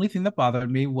impressed. The only thing that bothered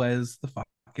me was the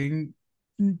fucking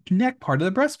neck part of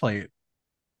the breastplate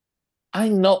I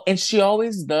know, and she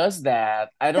always does that.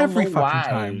 I don't know every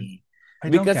fucking time. why. I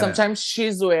don't Because get it. sometimes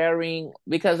she's wearing,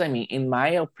 because I mean, in my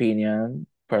opinion,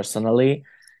 personally,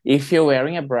 if you're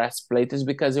wearing a breastplate, it's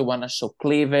because you want to show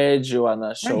cleavage, you want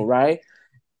to show, Right. right?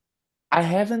 I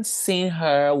haven't seen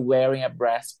her wearing a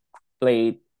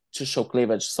breastplate to show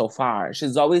cleavage so far.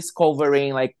 She's always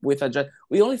covering like with a dress.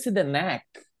 We only see the neck.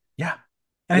 Yeah.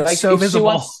 And it's Like so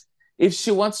visible. if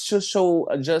she wants to show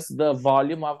just the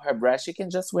volume of her breast, she can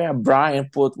just wear a bra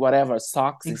and put whatever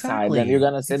socks inside. Then Exactly. you're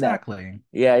gonna see that. Exactly.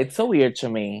 Yeah, it's so weird to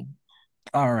me.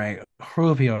 All right.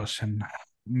 Rubio and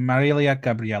Marilia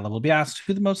Gabriela will be asked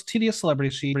who the most tedious celebrity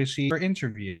she ever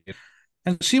interviewed.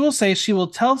 And she will say she will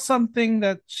tell something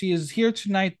that she is here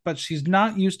tonight, but she's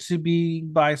not used to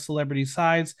being by celebrity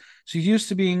sides. She's used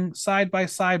to being side by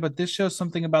side, but this shows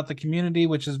something about the community,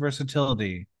 which is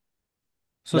versatility.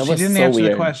 So That she was didn't so answer the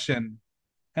weird. question.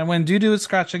 And when Dudu was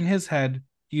scratching his head,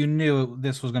 you knew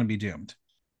this was going to be doomed.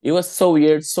 It was so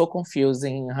weird, so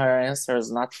confusing. Her answer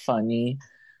is not funny.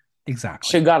 She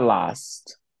Exactly. got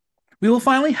lost. We will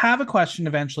finally have a question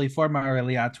eventually for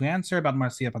Marilia to answer about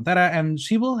Marcia Pantera, and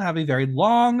she will have a very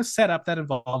long setup that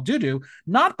involved Dudu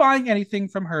not buying anything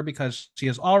from her because she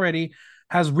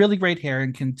has really great hair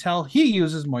and can tell he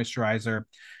uses moisturizer.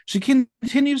 She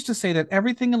continues to say that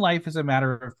everything in life is a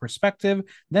matter of perspective,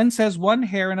 then says one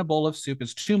hair in a bowl of soup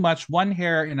is too much, one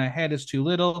hair in a head is too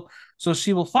little. So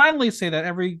she will finally say that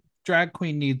every drag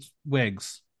queen needs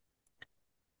wigs.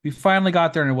 We finally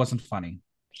got there and it wasn't funny.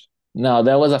 No,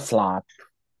 that was a flop.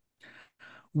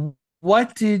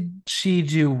 What did she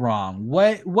do wrong?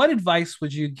 What advice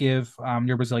would you give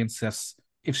your Brazilian sis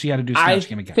if she had to do Snatch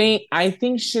Game again? I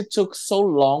think she took so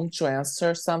long to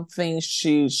answer something.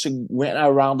 She went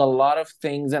around a lot of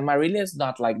things, and Marilia is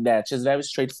not like that. She's very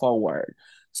straightforward.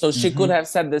 So she could Mm-hmm. have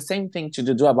said the same thing to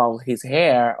do about his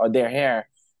hair or their hair,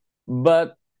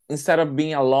 but instead of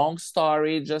being a long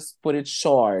story, just put it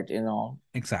short.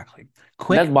 Exactly. That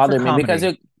Quick for bothered me because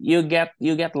comedy. you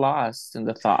get lost in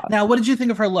the thought. Now, what did you think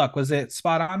of her look? Was it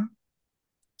spot on?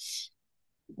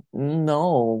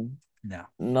 No, No.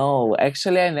 no.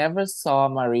 Actually, I never saw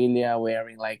Marilia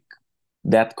wearing like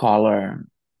that color.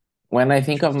 When I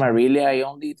think of Interesting. Marilia, I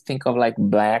only think of like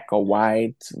black or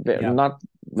white, Yeah. not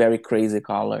very crazy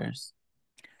colors.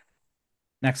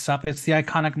 Next up, it's the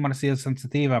iconic Marcia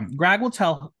Sensitiva. Greg will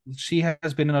tell she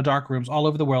has been in the dark rooms all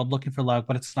over the world looking for love,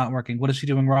 but it's not working. What is she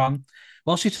doing wrong?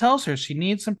 Well, she tells her she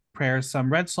needs some prayers,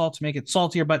 some red salt to make it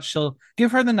saltier, but she'll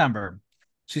give her the number.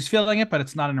 She's feeling it, but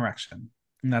it's not an erection.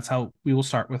 And that's how we will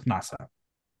start with NASA.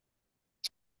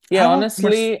 Yeah, How will Mercy?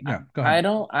 honestly, Yeah, go I ahead.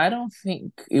 don't I don't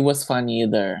think it was funny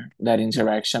either, that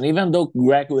interaction. Even though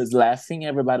Greg was laughing,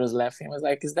 everybody was laughing. I was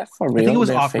like, is that for I think it real? was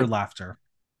They're awkward fake. laughter.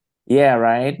 Yeah,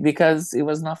 right? Because it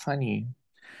was not funny.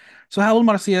 So how will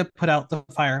Marcia put out the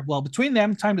fire? Well, between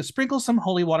them, time to sprinkle some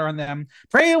holy water on them,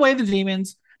 pray away the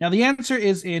demons. Now the answer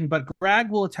is in, but Greg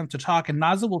will attempt to talk, and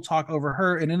Naza will talk over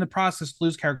her, and in the process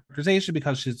lose characterization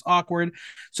because she's awkward.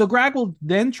 So Greg will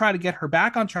then try to get her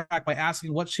back on track by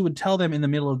asking what she would tell them in the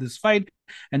middle of this fight,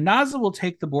 and Naza will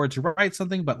take the board to write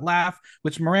something but laugh,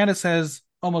 which Miranda says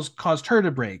almost caused her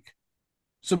to break.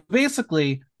 So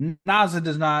basically, Naza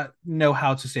does not know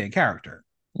how to stay in character.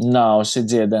 No, she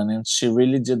didn't, and she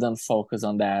really didn't focus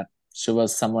on that. She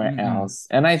was somewhere Mm-mm. else.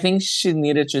 And I think she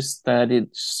needed to study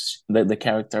the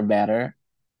character better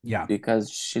Yeah.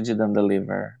 because she didn't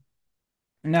deliver.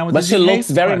 Now with the But she GK looks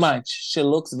very question, much. She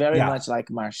looks very yeah, much like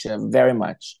Marcia, very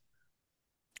much.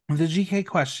 with the GK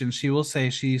question, she will say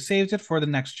she saved it for the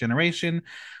next generation.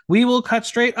 We will cut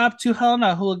straight up to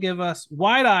Helena, who will give us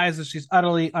wide eyes as she's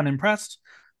utterly unimpressed.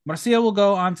 Marcia will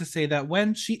go on to say that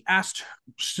when she asked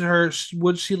her,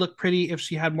 would she look pretty if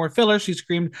she had more filler, she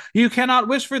screamed, "You cannot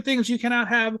wish for things you cannot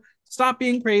have. Stop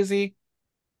being crazy."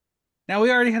 Now,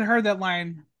 we already had heard that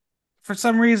line. For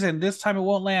some reason, this time it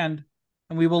won't land,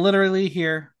 and we will literally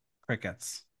hear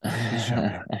crickets this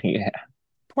showing. Yeah.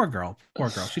 Poor girl. Poor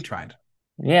girl. She tried.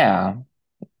 Yeah.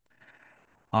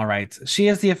 All right. She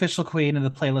is the official queen in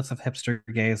the playlist of hipster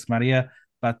gays, Maria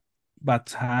Bat-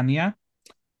 Batania.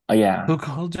 Oh, yeah. Who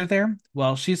called her there?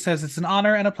 Well, she says it's an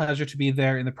honor and a pleasure to be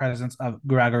there in the presence of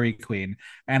Gregory Queen.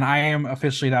 And I am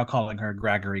officially now calling her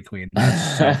Gregory Queen.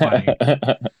 That's so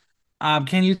funny.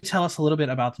 Can you tell us a little bit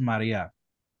about Maria?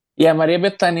 Yeah, Maria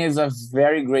Bethânia is a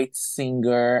very great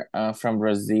singer from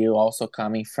Brazil, also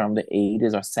coming from the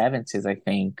 80s or 70s, I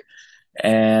think.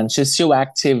 And she's still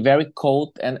active, very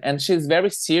cold, and she's very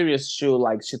serious too.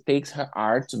 Like she takes her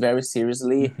art very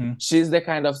seriously. Mm-hmm. She's the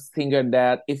kind of singer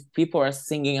that if people are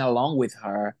singing along with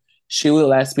her, she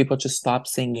will ask people to stop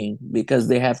singing because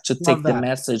they have to Love take the that.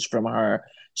 message from her.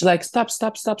 She's like, stop,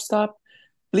 stop, stop, stop.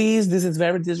 Please, this is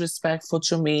very disrespectful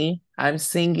to me. I'm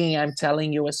singing, I'm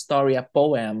telling you a story, a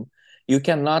poem. You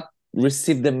cannot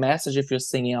receive the message if you're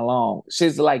singing along.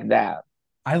 She's like that.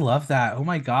 I love that. Oh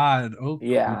my God. Oh,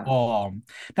 Yeah. cool.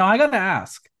 Now I gotta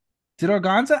ask, did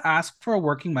Organza ask for a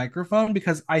working microphone?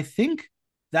 Because I think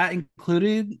that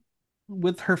included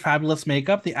with her fabulous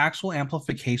makeup, the actual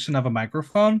amplification of a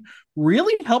microphone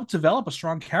really helped develop a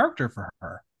strong character for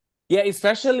her. Yeah,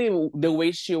 especially the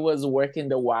way she was working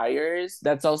the wires.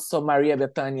 That's also Maria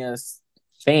Bethania's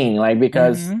thing. Like,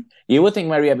 because Mm-hmm. you would think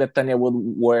Maria Bethania would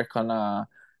work on a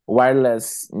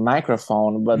wireless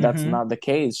microphone, but that's Mm-hmm. not the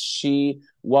case. She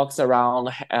walks around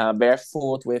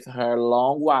barefoot with her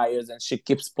long wires and she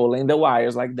keeps pulling the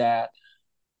wires like that.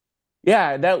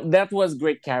 Yeah, that was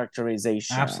great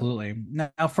characterization. Absolutely.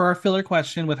 Now, for our filler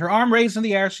question, with her arm raised in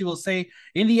the air, she will say,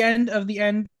 "In the end of the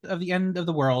end of the end of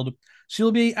the world." She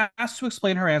will be asked to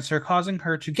explain her answer, causing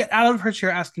her to get out of her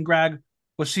chair, asking Greg,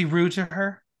 "Was she rude to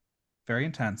her?" very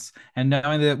intense. And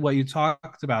knowing that what you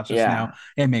talked about just now,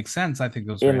 Yeah, it makes sense. I think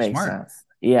it was it very makes smart. sense.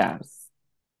 Yes.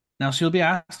 Now she'll be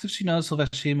asked if she knows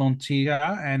Silvestri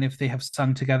Montilla and if they have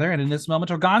sung together. And in this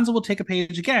moment, Organza will take a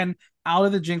page again out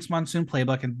of the Jinx Monsoon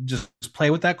playbook and just play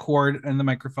with that cord and the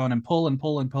microphone and pull and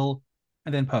pull and pull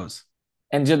and then pose.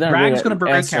 And didn't Drag's really going to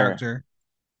berate answer. character.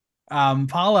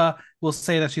 Paula will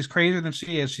say that she's crazier than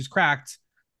she is. She's cracked.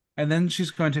 And then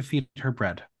she's going to feed her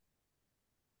bread.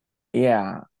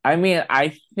 Yeah. I mean,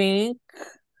 I think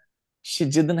she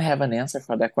didn't have an answer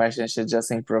for that question. She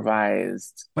just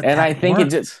improvised. But And I that think it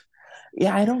just, worked.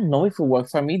 yeah, I don't know if it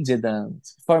worked. For me, it didn't.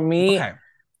 For me, Okay.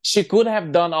 she could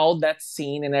have done all that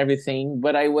scene and everything,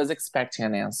 but I was expecting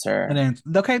an And answer. then,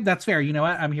 okay, that's fair. You know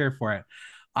what? I'm here for it.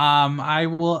 I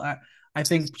will. I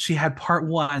think she had part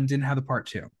one, didn't have the part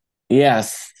two.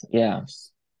 Yes,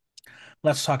 yes.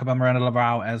 Let's talk about Miranda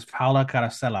Labrau as Paula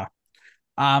Caracella.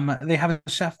 They have a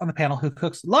chef on the panel who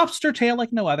cooks lobster tail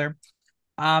like no other.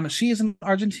 She is an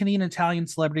Argentinian Italian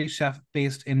celebrity chef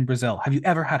based in Brazil. Have you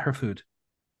ever had her food?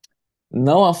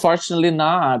 No, unfortunately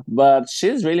not. But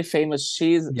she's really famous.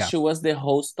 Yeah. She was the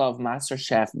host of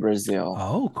MasterChef Brazil.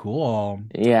 Oh, cool.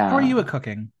 How are you Yeah, at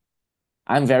cooking?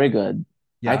 I'm very good.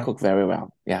 I Yeah. cook very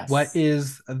well. What Yes.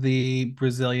 is the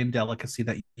Brazilian delicacy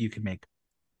that you can make?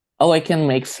 Oh, I can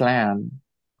make flan,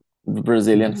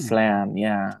 Brazilian Ooh, flan.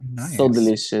 Yeah, so nice.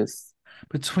 delicious.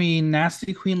 Between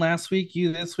Nasty Queen last week,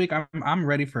 you this week, I'm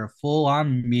ready for a full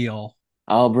on meal.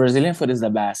 Oh, Brazilian food is the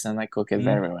best, and I cook it Mm.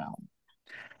 very well.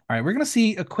 All right, we're gonna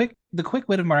see the quick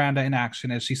wit of Miranda in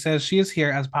action as she says she is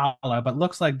here as Paula, but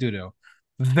looks like Dudu.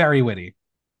 Very witty,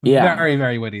 Yeah,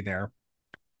 very witty there.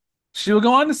 She will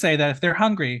go on to say that if they're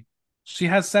hungry, she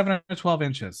has 7 or 12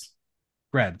 inches.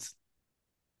 Breads.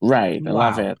 right. I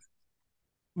love Wow. it.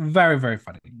 Very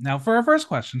funny. Now, for our first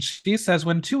question, she says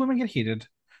when two women get heated,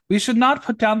 we should not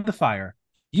put down the fire.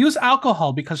 Use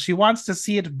alcohol because she wants to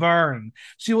see it burn.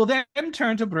 She will then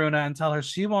turn to Bruna and tell her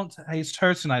she won't taste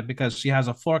hers tonight because she has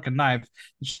a fork and knife.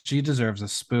 She deserves a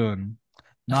spoon.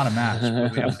 Not a match,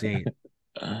 but we have a date.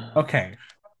 Okay.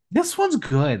 This one's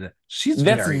good. She's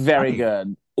That's very very funny.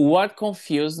 good. What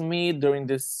confused me during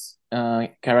this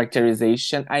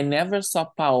characterization, I never saw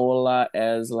Paola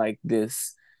as like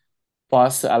this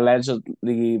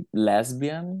allegedly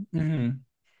lesbian. Mm-hmm.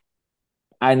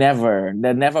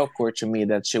 That never occurred to me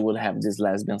that she would have this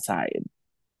lesbian side.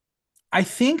 I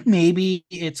think maybe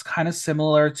it's kind of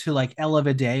similar to like Ella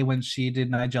Vidae when she did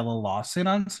Nigella Lawson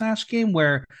on Snatch Game,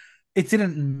 where it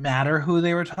didn't matter who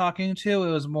they were talking to.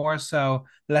 It was more so,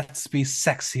 let's be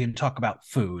sexy and talk about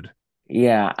food.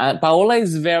 Yeah, Paola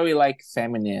is very like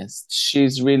feminist.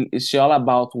 She's all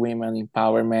about women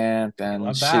empowerment I and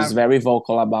love she's that. very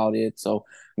vocal about it. So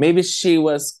maybe she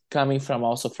was coming from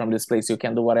also from this place. You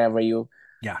can do whatever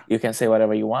Yeah. you can say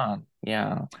whatever you want.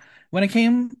 Yeah. When it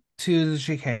came to the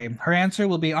GK, her answer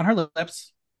will be on her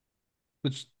lips,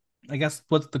 which I guess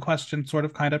was the question, sort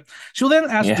of, kind of. She will then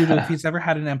ask Dudu if Yeah. he's ever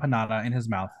had an empanada in his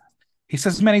mouth. He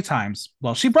says many times,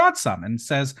 well, she brought some and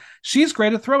says she's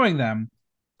great at throwing them,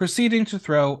 proceeding to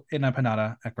throw an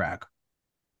empanada at Greg.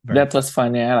 Very That funny. was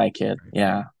funny. I like it. Very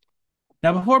Yeah. funny.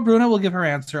 Now, before Bruna will give her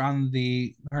answer on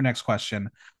the her next question,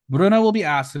 Bruna will be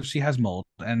asked if she has mold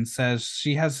and says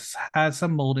she has had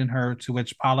some mold in her, to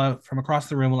which Paula from across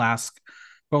the room will ask,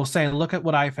 but will say, look at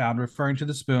what I found, referring to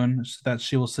the spoon that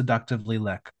she will seductively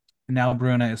lick. And now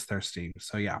Bruna is thirsty.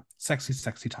 So yeah,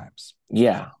 sexy times.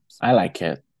 Yeah. I like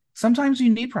it. Sometimes you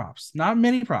need props, not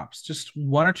many props, just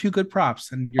one or two good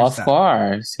props, and you're Of set.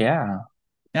 course. Yeah.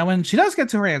 Now, when she does get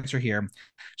to her answer here,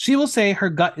 she will say her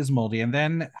gut is moldy and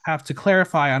then have to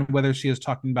clarify on whether she is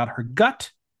talking about her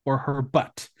gut or her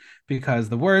butt because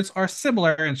the words are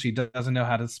similar and she doesn't know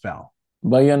how to spell.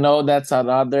 But that's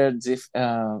another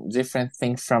different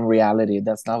thing from reality.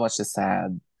 That's not what she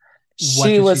said. What She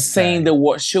did she was saying say? the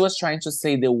word, she was trying to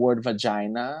say the word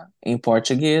vagina in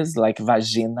Portuguese, like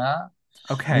vagina.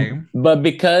 Okay. But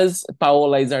because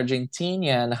Paola is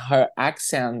Argentinian, her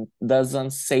accent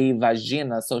doesn't say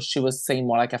vagina. So she was saying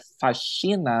more like a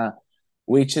faxina,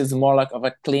 which is more like of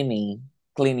a cleaning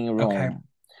Okay. room.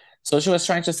 So she was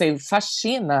trying to say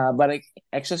faxina, but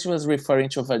actually she was referring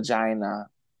to vagina.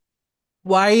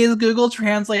 Why is Google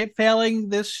Translate failing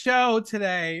this show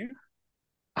today?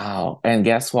 Oh, and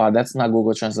guess what? That's not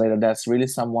Google Translator. That's really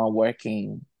someone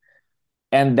working.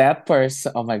 And that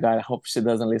person, oh my God, I hope she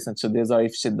doesn't listen to this, or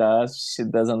if she does, she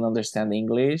doesn't understand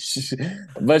English.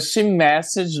 But she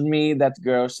messaged me that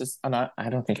girl. I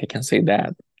don't think I can say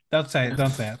that. Don't say it.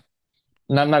 Don't say it.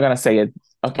 No, I'm not gonna say it.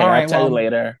 Okay, All I'll right. tell you Well,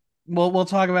 later. we'll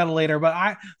talk about it later.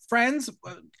 But friends,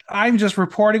 I'm just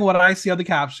reporting what I see on the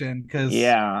caption because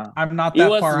Yeah. I'm not It that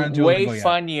was far into way it yet.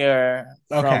 funnier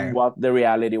from Okay. what the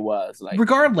reality was. Like,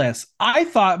 Regardless, I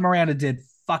thought Miranda did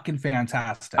fucking I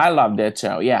fantastic. love that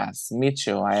show. Yes, me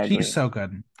too. I She's agree. so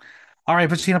good. All right,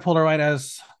 Bettina Polaroid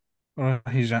as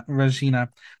Regina.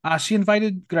 She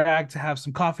invited Greg to have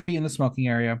some coffee in the smoking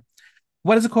area.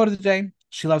 What is the quote of the day?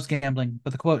 She loves gambling,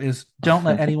 but the quote is, "Don't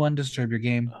let anyone disturb your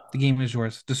game. The game is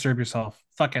yours. Disturb yourself.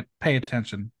 Fuck it. Pay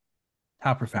attention."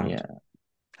 How profound. Yeah.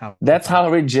 How That's profound.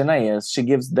 how Regina is. She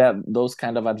gives that those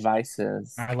kind of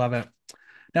advices. I love it.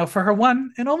 Now, for her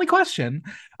one and only question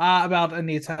about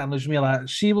Anita and Ludmila,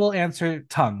 she will answer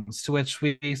tongues, to which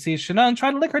we see Shannon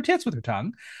try to lick her tits with her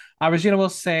tongue. Regina will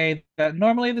say that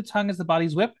normally the tongue is the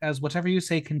body's whip, as whatever you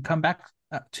say can come back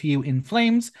to you in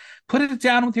flames. Put it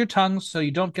down with your tongue so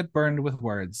you don't get burned with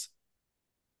words.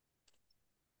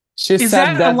 She Is said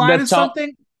that a that the line of tongue,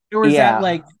 something? Or is that yeah,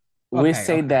 like, we okay,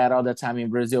 say okay. that all the time in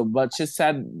Brazil, but she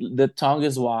said the tongue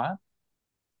is what?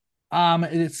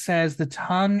 It says the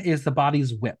tongue is the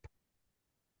body's whip.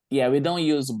 Yeah, we don't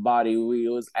use body, we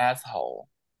use asshole.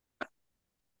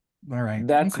 All right.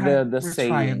 That's Okay. the We're trying.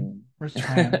 saying. We're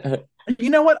trying. You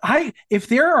know what? I if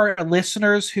there are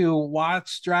listeners who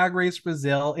watch Drag Race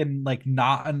Brazil in like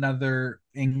not another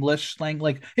English language,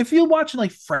 like if you watch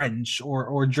like French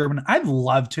or German, I'd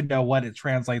love to know what it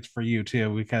translates for you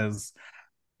too, because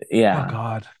oh Yeah,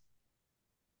 God,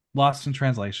 lost in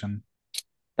translation.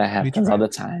 that We happens all tried.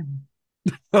 the time.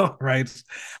 Oh, right.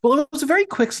 Well, it was a very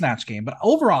quick snatch game, but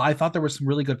overall, I thought there were some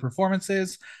really good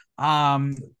performances.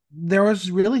 There was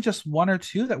really just one or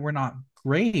two that were not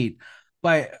great,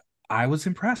 but I was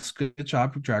impressed. Good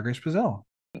job, Drag Race Brazil.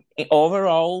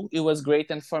 Overall, it was great.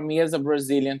 And for me as a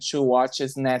Brazilian to watch a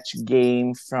Snatch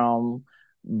Game from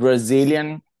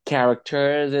Brazilian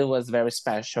characters, it was very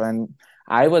special. And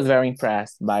I was very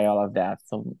impressed by all of that.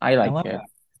 So I I like love it. that.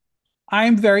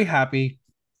 I'm very happy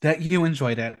that you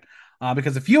enjoyed it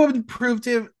because if you had proved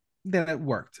it, then it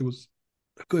worked. It was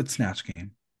a good snatch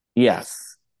game.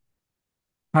 Yes.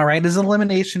 All right, this is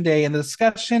Elimination Day, and the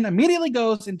discussion immediately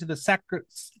goes into the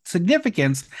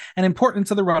significance and importance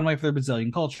of the runway for the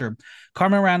Brazilian culture.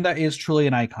 Carmen Miranda is truly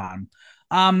an icon.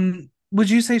 Would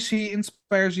you say she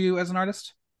inspires you as an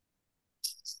artist?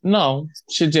 No,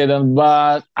 she didn't.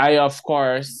 But I, of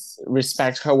course,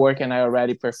 respect her work and I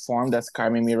already performed as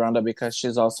Carmen Miranda because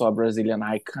she's also a Brazilian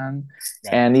icon.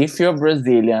 Right. And if you're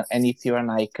Brazilian and if you're an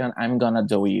icon, I'm gonna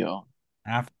do you.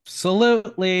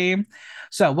 Absolutely.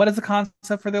 So, what is the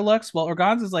concept for their looks? Well,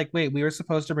 Organza's like, wait, we were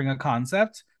supposed to bring a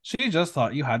concept. She just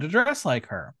thought you had to dress like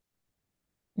her.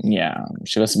 Yeah,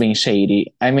 she was being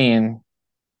shady. I mean,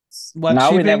 What now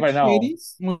she we being never know. shady?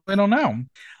 Well, we don't know.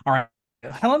 All right.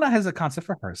 Helena has a concept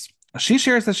for hers. She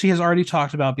shares that she has already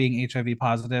talked about being HIV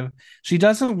positive. She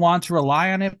doesn't want to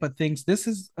rely on it, but thinks this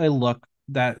is a look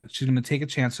that she's going to take a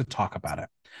chance to talk about it.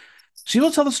 She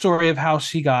will tell the story of how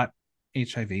she got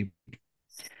HIV.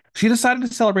 She decided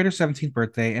to celebrate her 17th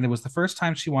birthday, and it was the first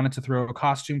time she wanted to throw a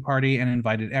costume party and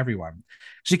invited everyone.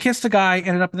 She kissed a guy,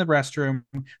 ended up in the restroom.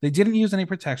 They didn't use any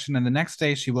protection, and the next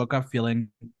day she woke up feeling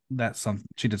that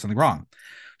she did something wrong.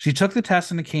 She took the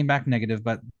test and it came back negative,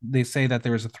 but they say that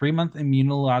there is a 3 month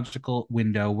immunological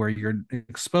window where you're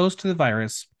exposed to the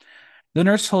virus. The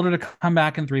nurse told her to come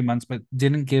back in 3 months, but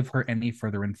didn't give her any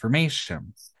further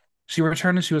information. She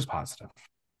returned and she was positive.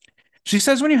 She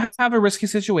says when you have a risky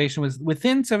situation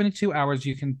within 72 hours,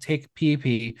 you can take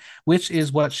PEP, which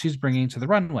is what she's bringing to the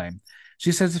runway.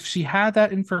 She says if she had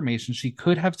that information, she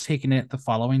could have taken it the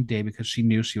following day because she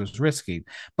knew she was risky,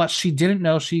 but she didn't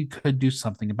know she could do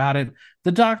something about it.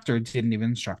 The doctor didn't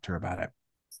even instruct her about it.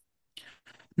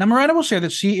 Now, Miranda will share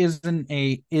that she is in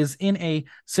a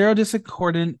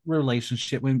serodiscordant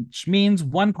relationship, which means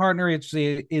one partner is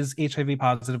HIV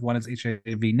positive, one is HIV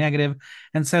negative,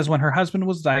 and says when her husband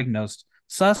was diagnosed,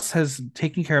 Sus has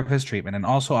taken care of his treatment and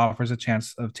also offers a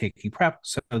chance of taking PrEP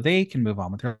so they can move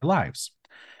on with their lives.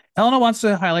 Helena wants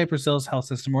to highlight Brazil's health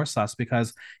system more sus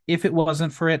because if it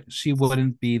wasn't for it, she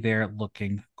wouldn't be there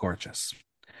looking gorgeous.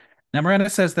 Now, Miranda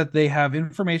says that they have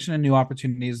information and new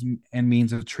opportunities and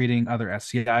means of treating other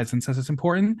STIs and says it's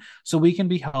important so we can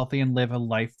be healthy and live a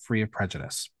life free of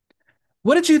prejudice.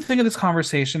 What did you think of this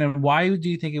conversation and why do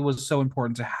you think it was so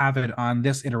important to have it on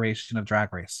this iteration of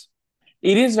Drag Race?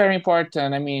 It is very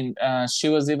important. I mean, she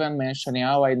was even mentioning,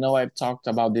 oh, I know I've talked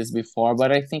about this before,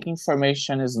 but I think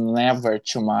information is never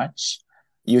too much.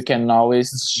 You can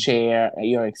always share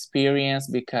your experience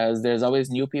because there's always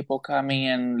new people coming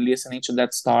and listening to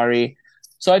that story.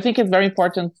 So I think it's very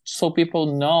important so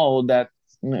people know that,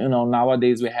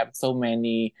 nowadays we have so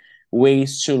many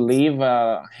ways to live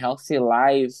a healthy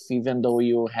life, even though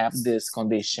you have this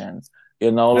condition,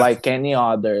 like any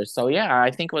other. So yeah,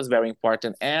 I think it was very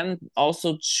important. And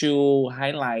also to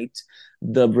highlight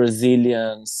the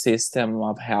Brazilian system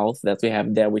of health that we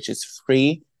have there, which is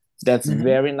free. That's Mhm.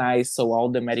 very nice. So all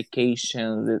the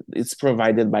medications, it's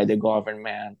provided by the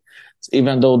government.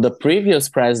 Even though the previous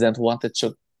president wanted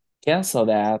to cancel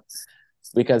that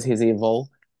because he's evil,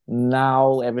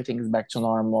 now everything is back to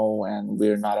normal and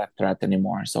we're not a threat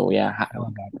anymore. So yeah, I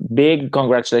love that. big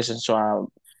congratulations to our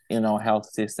health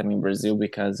system in Brazil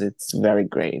because it's very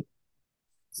great.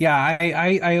 Yeah,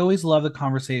 I always love the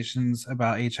conversations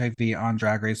about HIV on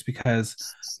Drag Race because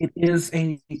it is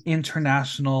an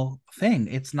international thing.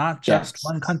 It's not just Yes.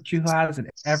 one country who has it.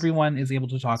 Everyone is able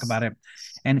to talk about it.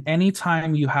 And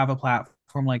anytime you have a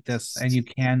platform like this and you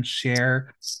can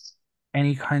share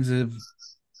any kinds of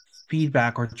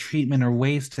feedback or treatment or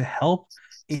ways to help,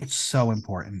 it's so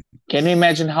important. Can you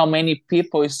imagine how many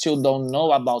people still don't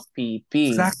know about PEP?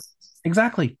 Exactly.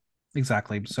 Exactly.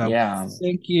 Exactly. So Yeah.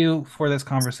 thank you for this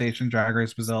conversation, Drag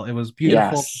Race Brazil. It was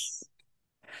beautiful. Yes.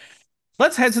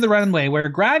 Let's head to the runway where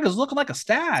Greg is looking like a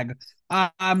stag.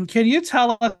 Can you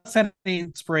tell us any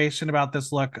inspiration about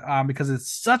this look? Because it's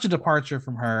such a departure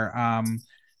from her.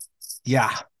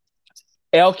 Yeah,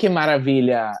 El Que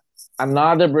Maravilha,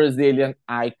 another Brazilian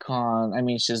icon. I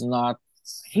mean, she's not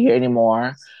here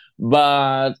anymore,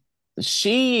 but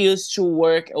she used to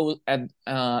work at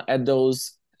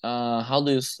those how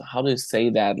do you say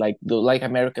that, like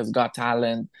America's Got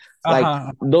Talent, like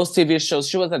uh-huh. those TV shows.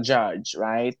 She was a judge,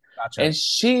 right? Gotcha. And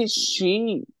she's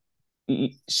seen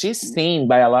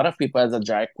by a lot of people as a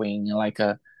drag queen, like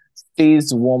a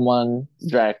cis woman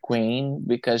drag queen,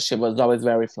 because she was always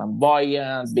very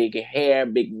flamboyant, big hair,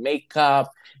 big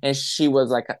makeup, and she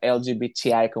was like an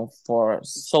LGBT icon for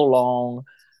so long.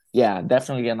 Yeah,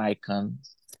 definitely an icon.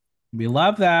 We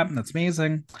love that. That's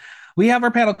amazing. We have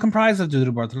our panel comprised of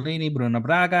Dudu Bartolini, Bruno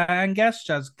Braga, and guest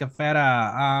Jessica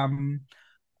Fera.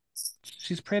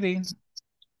 She's pretty.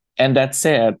 And that's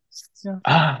it.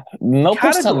 Yeah. No Category.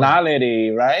 personality,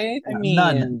 right? I Yeah,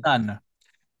 none, mean, none.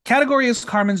 Category is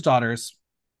Carmen's Daughters.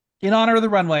 In honor of the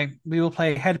runway, we will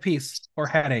play headpiece or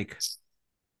headache.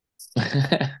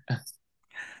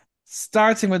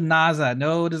 Starting with NASA,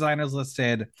 no designers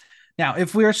listed. Now,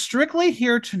 if we are strictly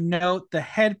here to note the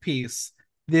headpiece,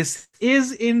 this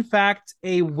is in fact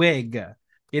a wig.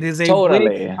 It is a wig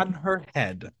totally. on her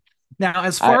head. Now,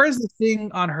 as I far as the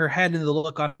thing on her head and the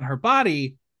look on her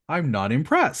body, I'm not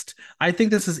impressed. I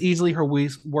think this is easily her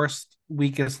worst,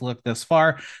 weakest look this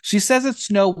far. She says it's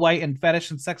Snow White and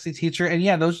fetish and sexy teacher, and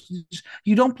yeah, those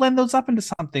you don't blend those up into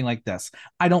something like this.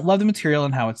 I don't love the material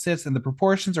and how it sits, and the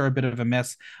proportions are a bit of a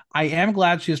miss. I am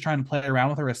glad she is trying to play around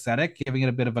with her aesthetic, giving it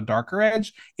a bit of a darker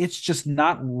edge. It's just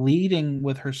not leading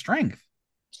with her strength.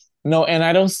 No, and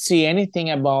I don't see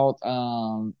anything about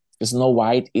Snow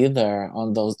White either An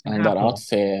on that apple.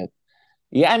 outfit.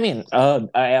 Yeah, I mean,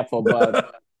 Apple,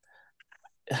 but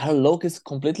her look is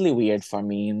completely weird for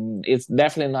me. It's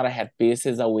definitely not a headpiece.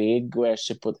 It's a wig where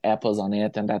she put apples on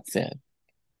it, and that's it.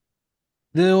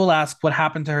 Lou will ask what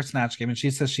happened to her Snatch Game, and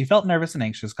she says she felt nervous and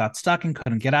anxious, got stuck, and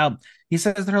couldn't get out. He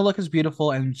says that her look is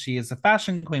beautiful and she is a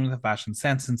fashion queen with a fashion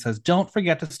sense, and says, don't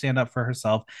forget to stand up for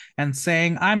herself and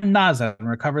saying, I'm Naza, and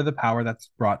recover the power that's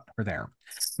brought her there.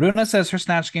 Runa says her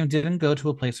Snatch Game didn't go to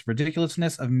a place of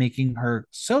ridiculousness of making her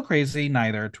so crazy,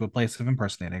 neither to a place of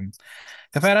impersonating.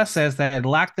 Cafera says that it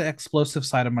lacked the explosive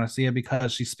side of Marcia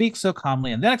because she speaks so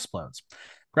calmly and then explodes.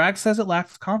 Greg says it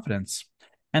lacks confidence.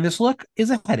 And this look is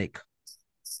a headache.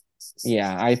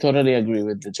 Yeah, I totally agree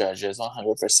with the judges,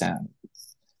 100%.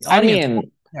 The I audience,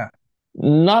 mean, yeah,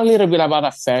 not a little bit about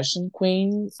a fashion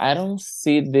queen. I don't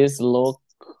see this look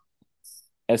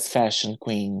as fashion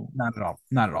queen. not at all.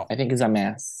 Not at all. I think it's a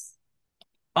mess.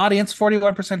 Audience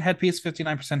 41% headpiece,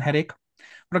 59% headache.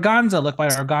 Organza, look by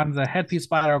Organza, headpiece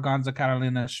by Organza,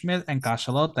 Carolina Schmidt, and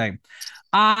Cachalote.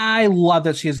 I love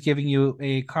that she is giving you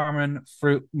a Carmen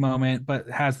fruit moment, but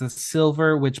has the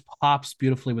silver, which pops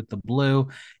beautifully with the blue.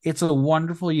 It's a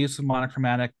wonderful use of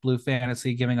monochromatic blue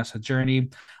fantasy, giving us a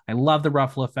journey. I love the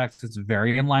ruffle effects. It's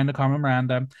very in line to Carmen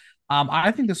Miranda.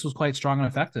 I think this was quite strong and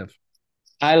effective.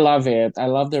 I love it. I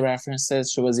love the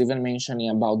references. She was even mentioning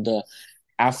about the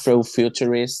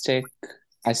Afro-futuristic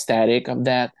aesthetic of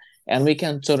that, and we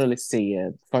can totally see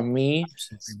it. For me,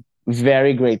 Absolutely.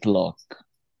 very great look.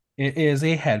 It is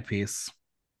a headpiece.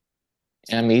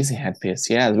 Amazing headpiece,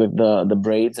 yeah, with the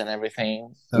braids and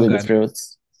everything, So with the good.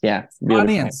 fruits. Yeah, beautiful.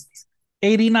 Audience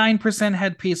 89%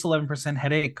 headpiece, 11%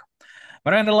 headache.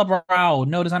 Miranda LaBrow,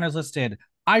 no designers listed.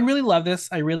 I really love this.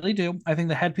 I really do. I think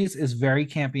the headpiece is very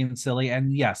campy and silly.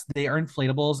 And yes, they are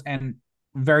inflatables and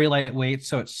very lightweight,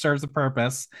 so it serves a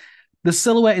purpose. The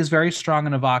silhouette is very strong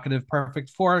and evocative,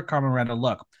 perfect for a Carmen Miranda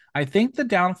look. I think the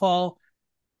downfall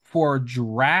for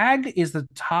drag is the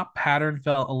top pattern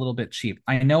felt a little bit cheap.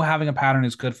 I know having a pattern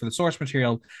is good for the source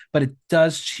material, but it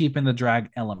does cheapen the drag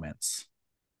elements.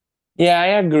 Yeah, I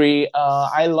agree.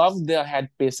 I love the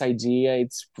headpiece idea.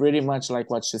 It's pretty much like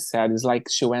what she said. It's like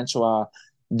she went to a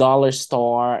dollar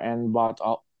store and bought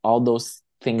all those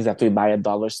things that we buy at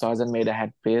dollar stores and made a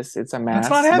headpiece. It's a That's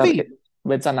not mess, heavy.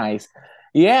 but it's a nice.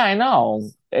 Yeah, I know.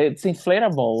 It's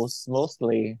inflatables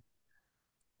mostly.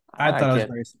 I I thought it like was it.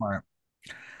 very smart.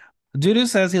 Dudu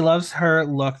says he loves her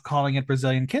look, calling it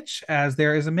Brazilian kitsch, as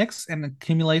there is a mix and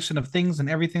accumulation of things and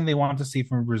everything they want to see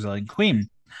from a Brazilian queen.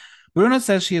 Bruna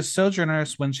says she is so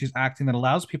generous when she's acting that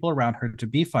allows people around her to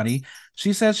be funny.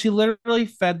 She says she literally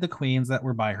fed the queens that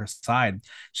were by her side.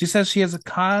 She says she has a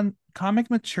comic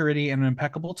maturity and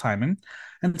impeccable timing,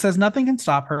 and says nothing can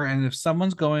stop her. And if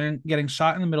someone's going getting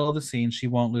shot in the middle of the scene, she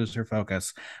won't lose her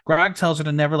focus. Greg tells her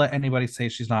to never let anybody say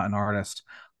she's not an artist.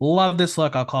 Love this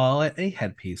look. I'll call it a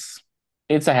headpiece.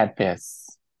 It's a headpiece.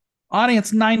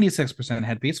 Audience 96%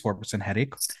 headpiece, 4%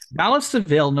 headache. Dallas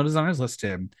Seville, no designers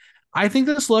listed. I think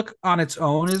this look on its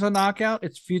own is a knockout.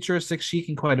 It's futuristic, chic,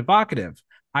 and quite evocative.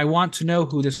 I want to know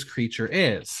who this creature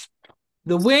is.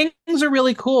 The wings are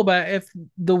really cool, but if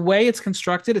the way it's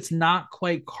constructed, it's not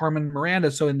quite Carmen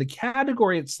Miranda. So in the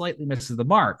category, it slightly misses the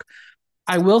mark.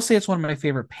 I will say it's one of my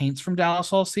favorite paints from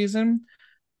Dallas all season.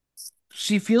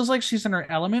 She feels like she's in her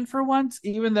element for once,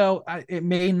 even though it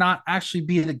may not actually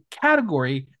be the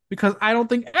category because I don't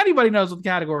think anybody knows what the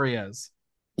category is.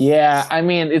 Yeah, I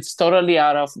mean it's totally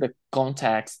out of the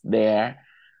context there.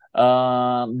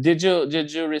 Did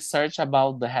you research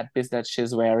about the headpiece that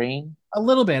she's wearing? A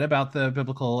little bit about the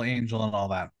biblical angel and all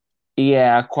that.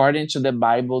 Yeah, according to the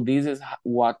Bible, this is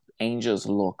what angels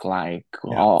look like,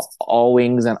 Yeah, all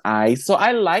wings and eyes. So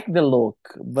I like the look,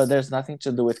 but there's nothing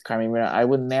to do with Carmen Miranda. I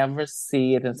would never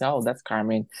see it and say, "Oh, that's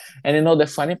Carmen." And the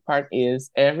funny part is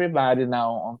everybody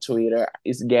now on Twitter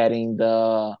is getting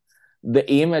the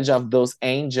image of those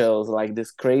angels, like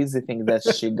this crazy thing that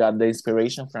she got the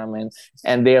inspiration from,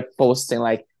 and they're posting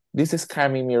like this is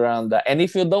Carmen Miranda. And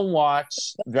if you don't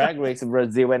watch Drag Race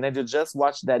Brazil and then you just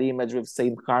watch that image with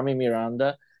saying Carmen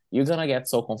Miranda, you're gonna get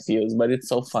so confused. But it's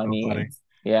so so funny. funny.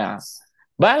 Yeah.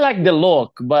 But I like the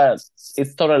look, but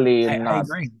it's totally I not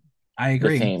agree. I the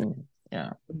agree. theme.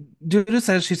 Yeah. Duda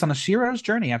says she's on a Shiro's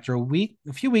journey after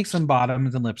a few weeks in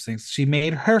bottoms and lip syncs. She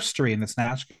made history in the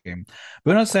Snatch Game.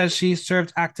 Bruno says she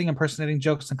served acting, impersonating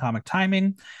jokes, and comic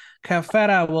timing.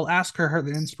 Cafetta will ask her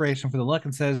the inspiration for the look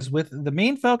and says, with the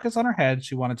main focus on her head,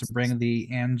 she wanted to bring the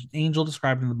angel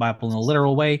described in the Bible in a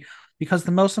literal way because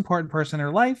the most important person in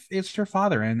her life is her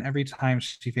father. And every time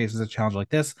she faces a challenge like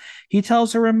this, he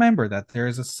tells her, remember that there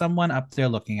is someone up there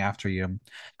looking after you.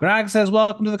 Greg says,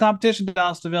 welcome to the competition,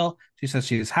 Dallas DeVille. She says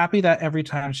she is happy that every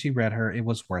time she read her, it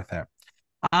was worth it.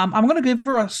 I'm going to give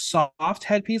her a soft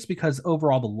headpiece because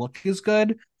overall the look is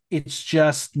good. It's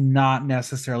just not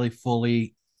necessarily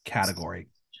fully category.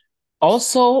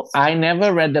 Also, I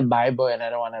never read the Bible and I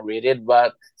don't want to read it,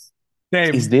 but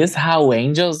is Same, this how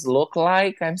angels look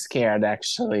like? I'm scared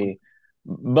actually.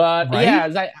 But right?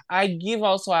 yeah, I give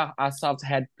also a soft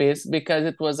headpiece because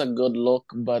it was a good look,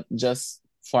 but just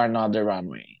for another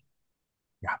runway.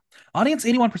 Yeah. Audience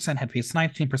 81% headpiece,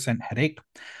 19% headache.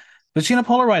 Vagina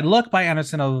Polaroid look by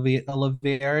Anderson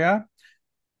Oliveira.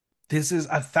 This is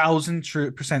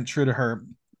 1,000% true to her.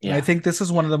 And I Yeah. think this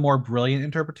is one of the more brilliant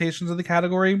interpretations of the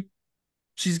category.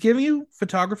 She's giving you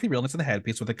photography realness in the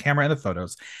headpiece with the camera and the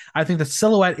photos. I think the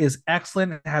silhouette is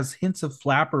excellent. It has hints of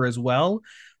flapper as well.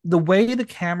 The way the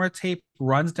camera tape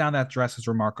runs down that dress is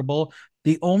remarkable.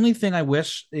 The only thing I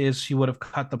wish is she would have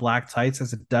cut the black tights,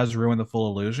 as it does ruin the full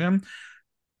illusion.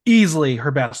 Easily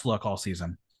her best look all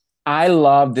season. I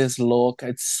love this look.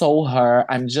 It's so her.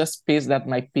 I'm just pissed that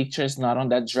my picture is not on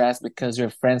that dress because we're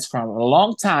friends from a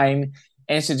long time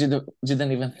and she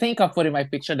didn't even think of putting my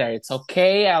picture there. It's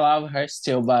okay. I love her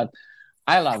still, but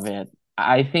I love it.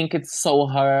 I think it's so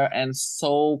her and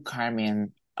so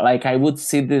Carmen. Like I would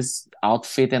see this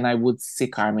outfit and I would see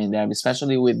Carmen there,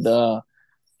 especially with the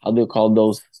how do you call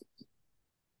those?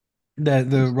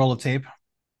 The roll of tape.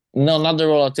 No, not the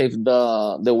roller tape,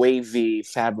 the wavy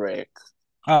fabric.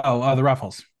 The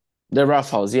ruffles. The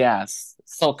ruffles, yes.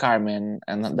 So Carmen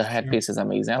and the Yep. headpiece is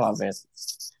amazing. I love it.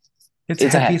 It's a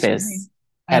It's a headpiece for me. headpiece.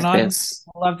 And audience Headpiece.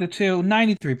 loved it too.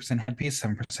 93% headpiece,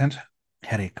 7%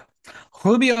 headache.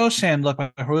 Ruby Ocean look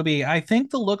by Ruby. I think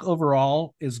the look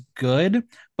overall is good,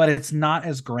 but it's not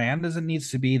as grand as it needs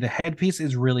to be. The headpiece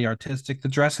is really artistic. The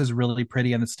dress is really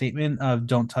pretty, and the statement of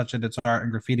 "Don't touch it, it's art"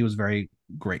 and graffiti was very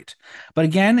great. But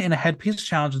again, in a headpiece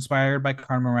challenge inspired by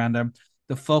Carmen Miranda,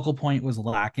 the focal point was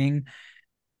lacking.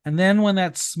 And then when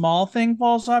that small thing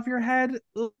falls off your head,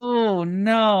 oh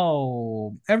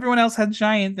no! Everyone else had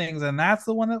giant things, and that's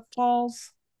the one that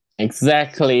falls.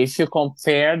 Exactly. If you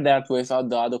compare that with all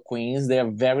the other queens, they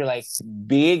are very like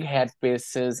big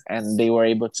headpieces and they were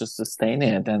able to sustain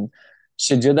it. And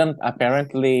she didn't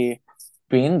apparently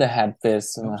pin the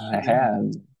headpiece on Oh, she her didn't.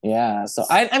 head. Yeah. So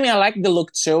I mean I like the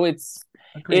look too.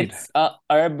 Agreed. It's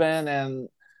urban and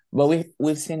but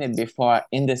we've seen it before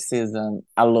in the season,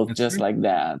 a look It's just true. like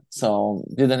that. So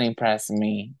didn't impress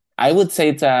me. I would say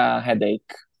it's a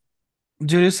headache.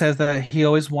 Judas says that he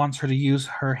always wants her to use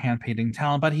her hand painting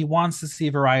talent, but he wants to see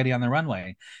variety on the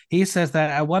runway. He says that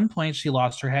at one point she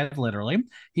lost her head, literally.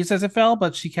 He says it fell,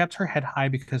 but she kept her head high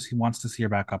because he wants to see her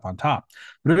back up on top.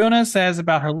 Bruna says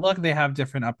about her look, they have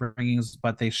different upbringings,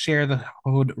 but they share the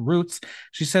hood roots.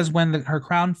 She says when her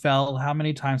crown fell, how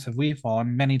many times have we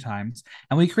fallen? Many times.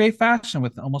 And we create fashion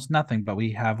with almost nothing, but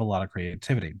we have a lot of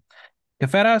creativity.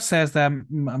 Cafeta says that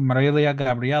Marilia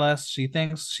Gabriela, she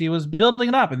thinks she was building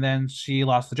it up and then she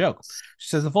lost the joke. She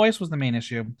says the voice was the main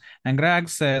issue. And Greg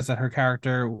says that her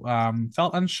character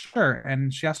felt unsure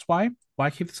and she asked why. Why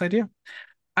keep this idea?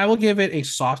 I will give it a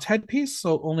soft headpiece,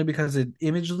 so only because it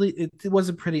was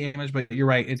a pretty image, but you're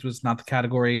right, it was not the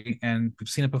category, and we've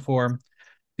seen it before.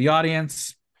 The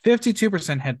audience,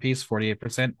 52% headpiece,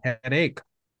 48% headache.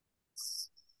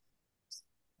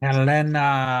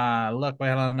 Helena, look by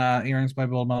Helena, earrings by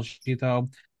Bold Melchito.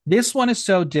 This one is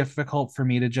so difficult for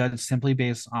me to judge simply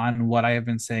based on what I have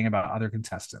been saying about other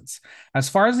contestants. As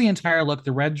far as the entire look,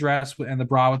 the red dress and the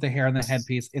bra with the hair and the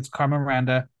headpiece, it's Carmen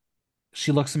Miranda.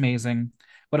 She looks amazing.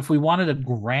 But if we wanted a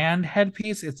grand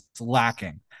headpiece, it's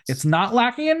lacking. It's not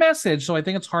lacking in message, so I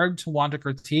think it's hard to want to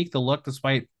critique the look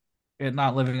despite it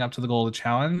not living up to the goal of the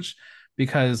challenge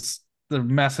because the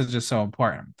message is so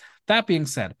important. That being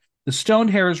said, the stoned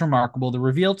hair is remarkable. The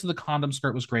reveal to the condom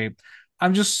skirt was great.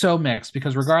 I'm just so mixed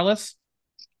because regardless,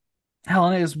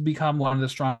 Helena has become one of the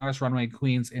strongest runway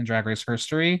queens in Drag Race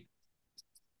history.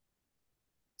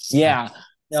 I Yeah.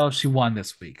 know she won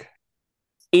this week.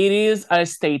 It is a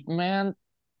statement.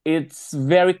 It's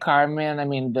very Carmen. I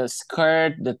mean, the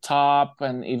skirt, the top,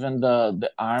 and even the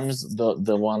arms,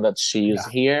 the one that she used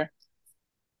Yeah, here.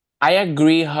 I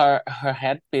agree. Her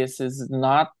headpiece is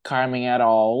not Carmen at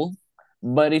all.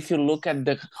 But if you look at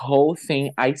the whole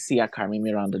thing, I see a Carmen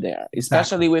Miranda there,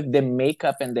 especially exactly. with the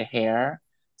makeup and the hair,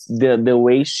 the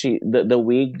way the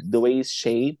wig, the way it's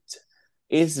shaped,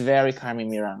 is very Carmen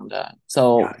Miranda. Yeah.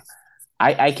 So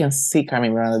I can see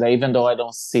Carmen Miranda there, even though I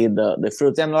don't see the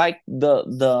fruits. And like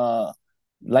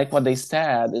like what they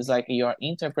said is like your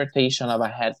interpretation of a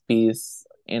headpiece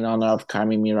in honor of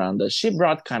Carmen Miranda. She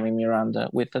brought Carmen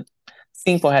Miranda with a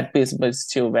simple headpiece, but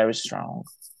still very strong.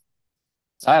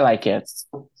 So I like it.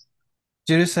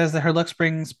 Judah says that her looks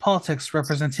brings politics,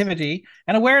 representativity,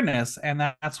 and awareness, and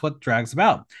that's what drag's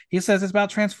about. He says it's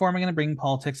about transforming and bringing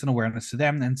politics and awareness to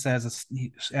them, and says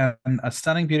a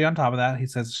stunning beauty on top of that. He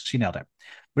says she nailed it.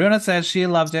 Briona says she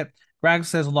loved it. Greg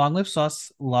says long live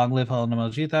Sus, long live Helena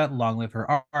Mojita, long live her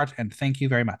art, and thank you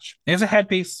very much. There's a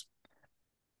headpiece.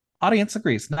 Audience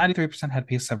agrees. 93%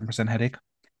 headpiece, 7% headache.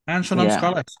 And Shonan Yeah.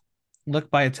 Scarlet. Look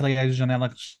by Atelier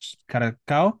Janela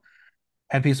Caracao.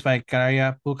 Headpiece by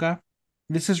Kaya Puka.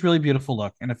 This is really beautiful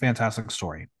look and a fantastic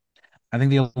story. I think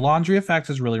the laundry effect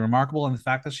is really remarkable, and the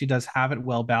fact that she does have it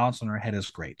well balanced on her head is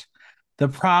great. The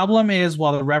problem is,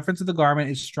 while the reference to the garment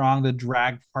is strong, the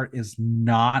drag part is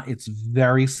not. It's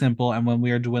very simple, and when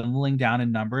we are dwindling down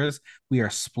in numbers, we are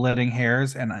splitting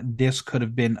hairs, and this could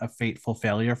have been a fateful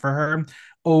failure for her.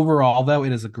 Overall, though,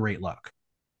 it is a great look.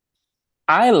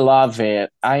 I love it.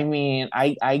 I mean,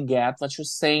 I get what you're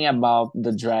saying about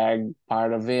the drag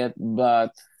part of it,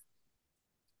 but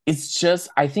it's just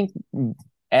I think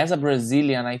as a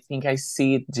Brazilian, I think I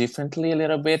see it differently a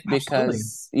little bit Absolutely.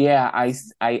 because yeah,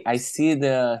 I see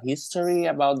the history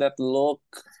about that look,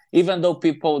 even though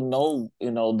people know,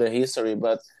 the history,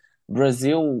 but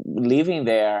Brazil living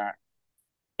there,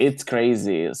 it's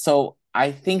crazy. So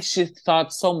I think she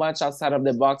thought so much outside of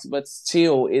the box, but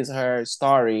still is her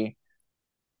story.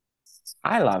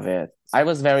 I love it. I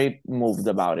was very moved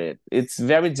about it. It's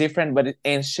very different,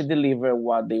 and she delivered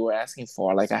what they were asking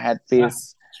for. Like I had Yeah,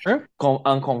 this it's true.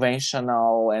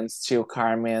 unconventional and still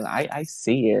Carmen. I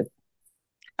see it.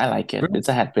 I like it. It's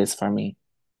a headpiece for me.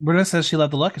 Britta says she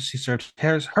loved the look as she served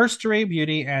her story,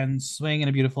 beauty, and swing in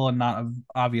a beautiful and not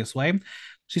obvious way.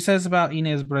 She says about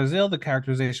Inez Brazil, the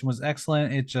characterization was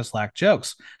excellent. It just lacked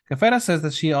jokes. Cafeta says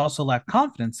that she also lacked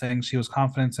confidence, saying she was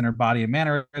confident in her body and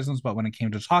mannerisms, but when it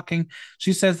came to talking,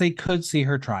 she says they could see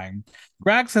her trying.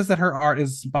 Greg says that her art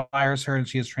inspires her and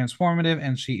she is transformative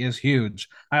and she is huge.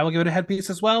 I will give it a headpiece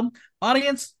as well.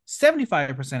 Audience,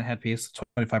 75% headpiece,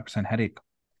 25% headache.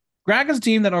 Greg has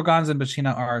deemed that Organza and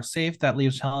Bachina are safe. That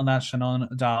leaves Helena, Shannon,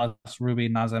 Dallas, Ruby,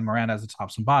 Naza, and Miranda as the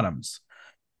tops and bottoms.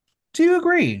 Do you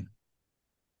agree?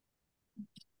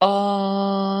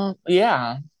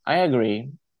 Yeah, I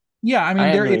agree. Yeah, I I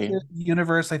mean, there is agree. a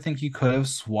universe I think you could have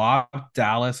swapped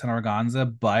Dallas and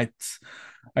Organza, but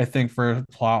I think for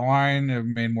plot line, it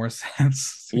made more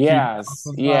sense to keep Dallas Yes,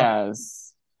 on top.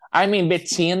 yes. I mean,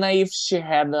 Bettina, if she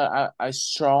had a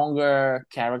stronger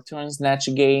character in Snatch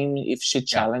Game, if she Yeah,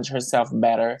 challenged herself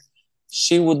better,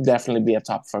 she would definitely be a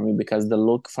top for me because the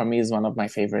look for me is one of my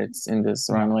favorites in this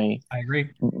yeah, runway. I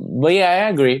agree. But yeah, I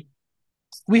agree.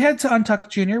 We head to Untucked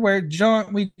Junior, where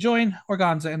we join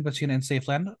Organza and Bachina in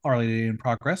Safeland, already in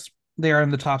progress. They are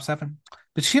in the top seven.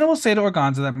 Bachina will say to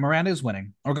Organza that Miranda is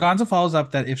winning. Organza follows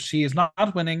up that if she is not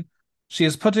winning, she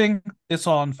is putting this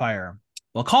all on fire.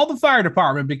 We'll call the fire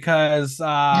department because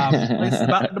place is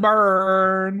about to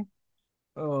burn.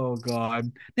 Oh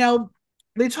God. Now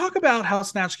they talk about how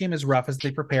Snatch Game is rough as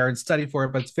they prepare and study for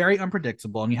it, but it's very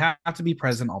unpredictable, and you have to be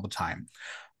present all the time.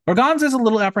 Organza is a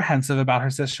little apprehensive about her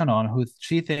sis Shannon, who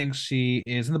she thinks she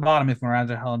is in the bottom if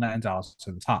Miranda, Helena, and Dallas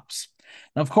are the tops.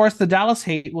 And of course, the Dallas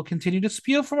hate will continue to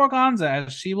spew from Organza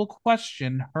as she will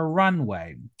question her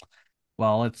runway.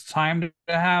 Well, it's time to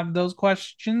have those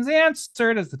questions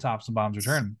answered as the tops and bottoms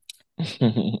return.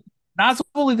 Nazla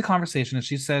will lead the conversation as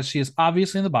she says she is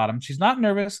obviously in the bottom. She's not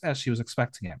nervous as she was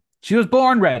expecting it. She was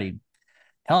born ready.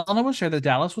 Helena will share that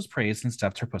Dallas was praised and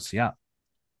stepped her pussy up.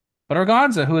 But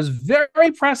Organza, who is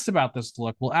very pressed about this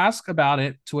look, will ask about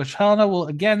it, to which Helena will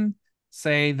again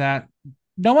say that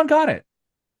no one got it.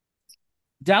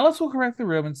 Dallas will correct the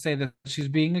room and say that she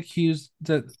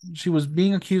was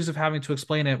being accused of having to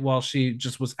explain it while she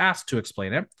just was asked to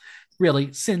explain it.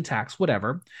 Really, syntax,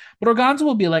 whatever. But Organza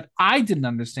will be like, I didn't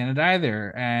understand it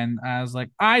either. And I was like,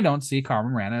 I don't see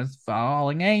Carmen Miranda as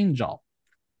falling angel.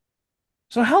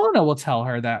 So Helena will tell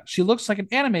her that she looks like an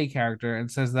anime character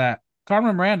and says that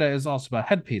Carmen Miranda is also about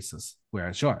headpieces,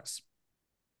 whereas yours.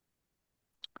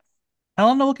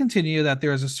 Helena will continue that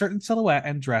there is a certain silhouette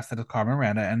and dress that is Carmen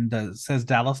Miranda and says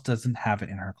Dallas doesn't have it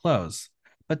in her clothes.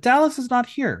 But Dallas is not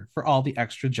here for all the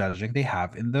extra judging they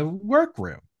have in the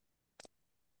workroom.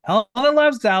 Helena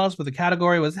loves Dallas, but the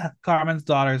category was Carmen's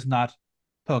daughters, not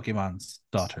Pokemon's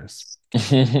daughters.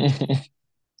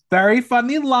 Very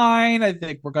funny line. I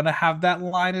think we're going to have that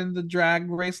line in the drag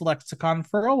race lexicon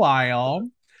for a while.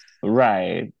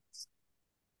 Right.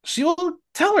 She will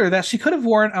tell her that she could have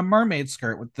worn a mermaid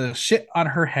skirt with the shit on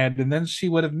her head, and then she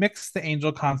would have mixed the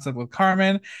angel concept with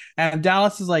Carmen. And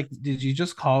Dallas is like, "Did you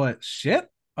just call it shit?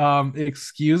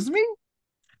 Excuse me?"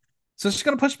 So she's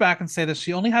going to push back and say that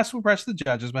she only has to impress the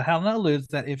judges, but Helena alludes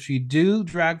that if she do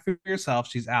drag for yourself,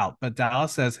 she's out. But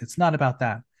Dallas says it's not about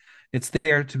that. It's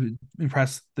there to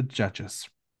impress the judges.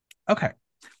 Okay,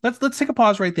 let's take a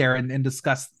pause right there and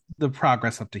discuss the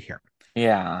progress up to here.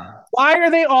 Yeah. Why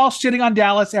are they all shitting on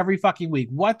Dallas every fucking week?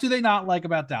 What do they not like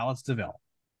about Dallas DeVille?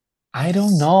 I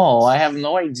don't know. I have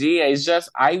no idea. It's just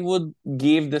I would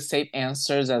give the same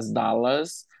answers as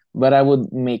Dallas, but I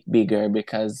would make bigger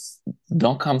because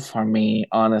don't come for me,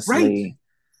 Right. honestly.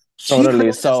 She Totally. clearly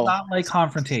does So not like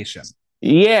confrontation.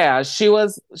 yeah, she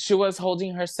was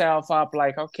holding herself up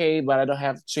like, okay, but I don't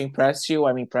have to impress you.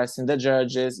 I'm impressing the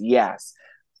judges. Yes.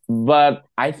 But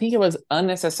I think it was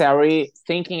unnecessary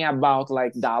thinking about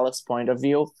like Dallas' point of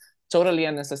view. Totally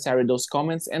unnecessary those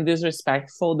comments and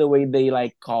disrespectful the way they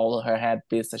like call her head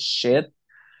piece of shit.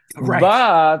 Right.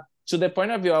 But to the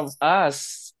point of view of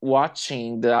us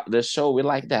watching the show, we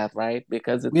like that, right?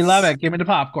 Because We love it's it. Give me the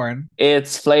popcorn.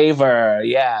 it's flavor,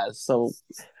 yeah. So,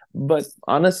 but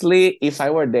honestly, if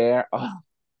I were there, oh,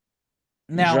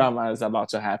 Now, drama is about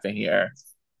to happen here.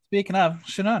 speaking of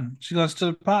Shannon, she goes to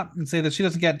the pop and say that she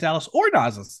doesn't get Dallas or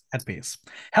Naza's headpiece.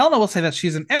 Helena will say that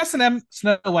she's an S&M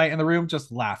Snow White, and the room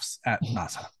just laughs at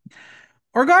Naza.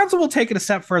 Organza will take it a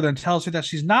step further and tells her that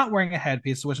she's not wearing a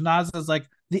headpiece, to which Naza is like,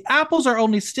 the apples are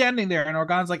only standing there, and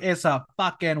Organza's like, it's a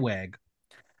fucking wig.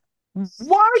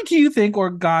 Why do you think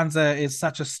Organza is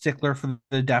such a stickler for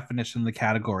the definition of the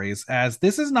categories, as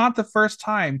this is not the first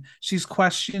time she's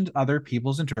questioned other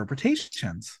people's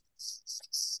interpretations?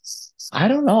 I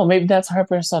don't know. Maybe that's her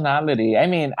personality. I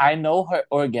mean, I know her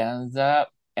organza,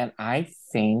 and I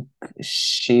think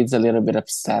she's a little bit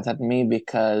upset at me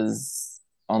because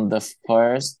on the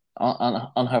first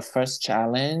on her first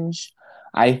challenge,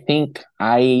 I think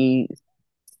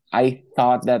I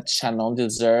thought that Shannon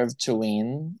deserved to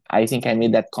win. I think I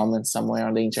made that comment somewhere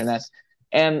on the internet.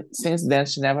 And since then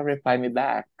she never replied me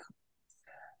back.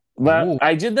 But Oh,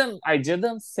 I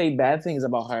didn't say bad things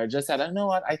about her. I just said, you know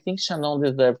what, I think Shannon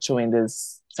deserved to win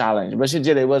this challenge. But she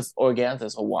did. It was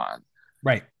Organtas who won.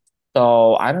 right.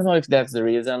 So I don't know if that's the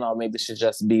reason or maybe she's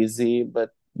just busy.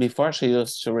 But before she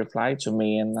used to reply to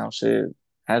me and now she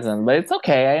hasn't. But it's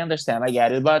okay. I understand. I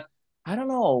get it. But I don't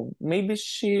know. Maybe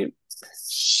she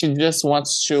just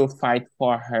wants to fight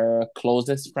for her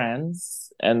closest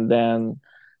friends and then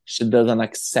she doesn't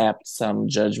accept some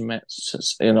judgment,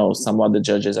 some what the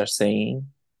judges are saying.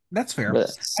 That's fair.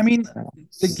 But I mean,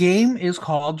 the game is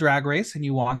called Drag Race and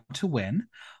you want to win.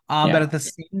 But yeah, at the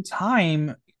same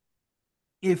time,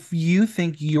 if you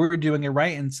think you're doing it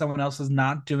right and someone else is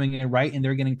not doing it right and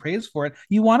they're getting praised for it,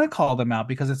 you want to call them out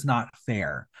because it's not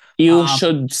fair. you Um,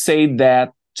 should say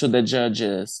that to the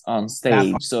judges on that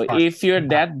stage. So part. if you're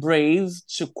that brave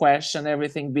to question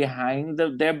everything behind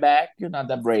their back, you're not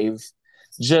that brave.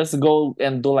 Just go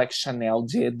and do like Chanel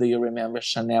did. Do you remember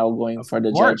Chanel going Of for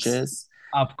the course. judges?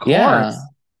 Of Yeah, course.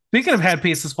 Speaking of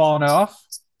headpieces falling off,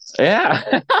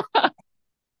 yeah.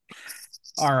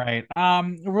 all right.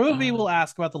 Ruby will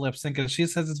ask about the lip sync and she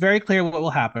says it's very clear what will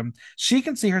happen. She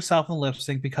can see herself in the lip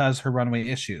sync because her runway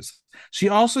issues. She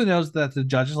also knows that the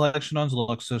judges like Shannon's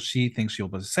look, so she thinks she'll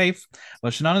be safe.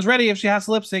 But Shannon is ready if she has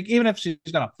to lip sync, even if she's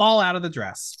gonna fall out of the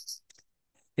dress.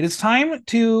 It is time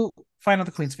to find out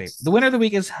the Queen's fate. The winner of the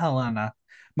week is Helena.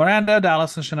 Miranda,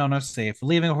 Dallas, and Shannon are safe,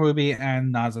 leaving Ruby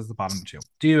and Naz as the bottom two.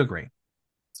 Do you agree?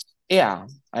 Yeah,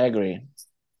 I agree.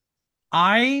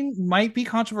 I might be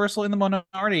controversial in the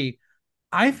minority.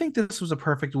 I think this was a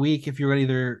perfect week if you were to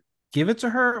either give it to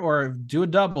her or do a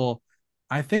double.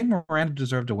 I think Miranda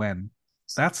deserved to win.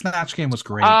 That Snatch Game was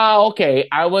great. Okay.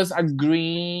 I was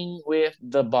agreeing with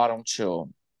the bottom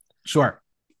two. Sure.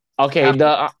 Okay,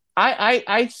 After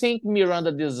I think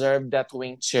Miranda deserved that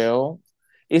win too,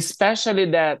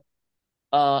 especially that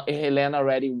Helena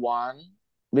already won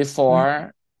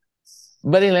before.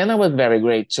 But Helena was very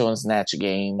great too on Snatch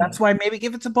that's Game. why maybe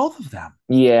give it to both of them.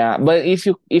 Yeah, but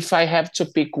if I have to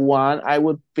pick one, I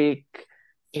would pick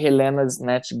Helena's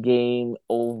Snatch Game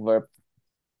over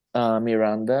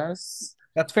Miranda's.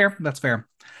 That's fair. That's fair.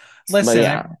 But Listen,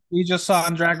 yeah. we just saw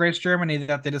in Drag Race Germany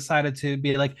that they decided to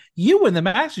be like, you win the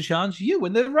Maxi Challenge, you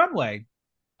win the runway.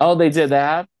 Oh, they did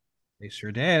that? They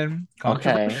sure did.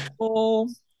 Okay. Controversial.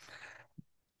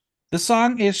 The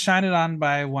song is Shine It On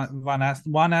by Vanessa.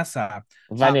 Um,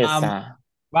 Vanessa.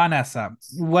 Vanessa,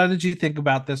 what did you think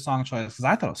about this song choice? Because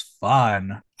I thought it was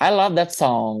fun. I love that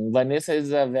song. Vanessa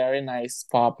is a very nice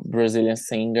pop Brazilian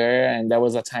singer, and there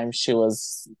was a time she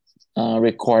was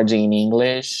recording in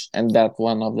English, and that's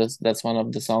one of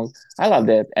the songs. I loved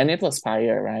it, and it was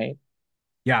fire, right?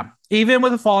 Yeah. Even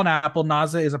with a fallen apple,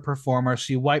 Naza is a performer.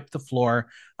 She wiped the floor.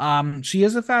 She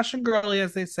is a fashion girly,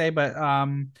 as they say, but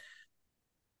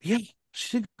yeah,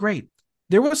 she did great.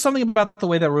 There was something about the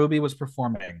way that Ruby was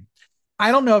performing.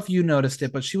 I don't know if you noticed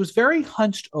it, but she was very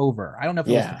hunched over. I don't know if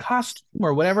it was the Yeah, costume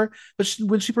or whatever, but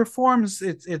when she performs,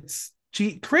 it's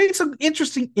she creates an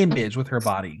interesting image with her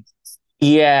body.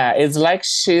 yeah. It's like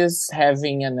she's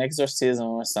having an exorcism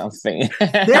or something.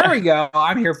 There we go.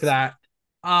 I'm here for that.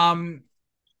 Um,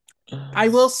 I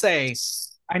will say,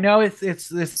 I know it's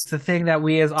the thing that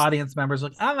we as audience members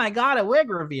like. Oh my god, a wig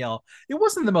reveal! It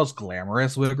wasn't the most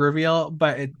glamorous wig reveal,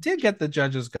 but it did get the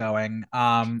judges going.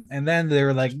 And then they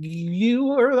were like,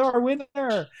 "You are our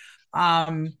winner."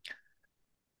 Um,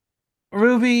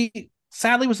 Ruby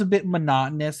sadly was a bit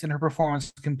monotonous in her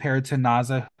performance compared to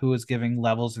Naza, who was giving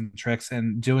levels and tricks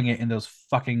and doing it in those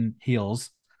fucking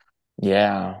heels.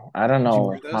 Yeah, I don't Did you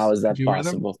wear know how those? is Did that you wear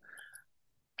them? possible.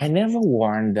 I never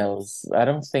worn those. I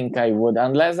don't think I would,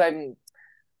 unless I'm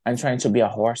trying to be a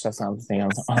horse or something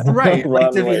on Right,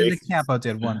 like Davina runway. De Campo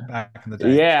did one back in the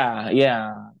day. Yeah,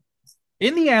 yeah.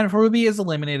 In the end, Ruby is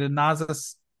eliminated. Naza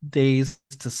stays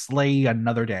to slay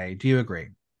another day. Do you agree?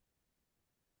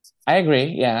 I agree.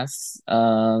 Yes,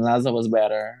 NASA was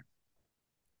better.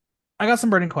 I got some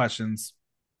burning questions.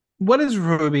 What is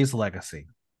Ruby's legacy?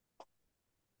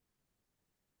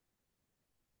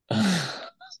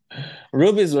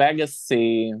 Ruby's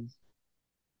legacy.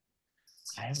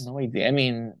 I have no idea. I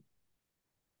mean,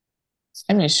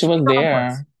 she She made was her own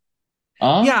clothes. there.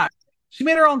 Huh? Yeah, she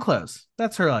made her own clothes.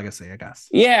 That's her legacy, I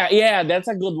guess. Yeah, yeah. That's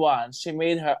a good one. She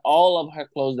made her all of her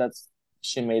clothes. That's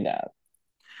she made that.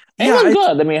 And it Yeah, was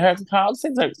good. I mean, her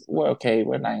outfits were okay.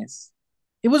 Were nice.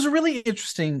 it was really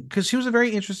interesting because she was a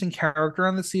very interesting character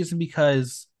on the season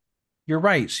because you're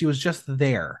right, she was just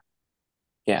there.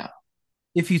 Yeah.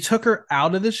 If you took her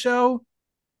out of the show,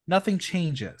 Nothing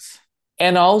changes.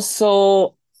 And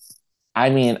also, I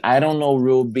mean, I don't know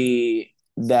Ruby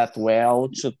that well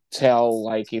to tell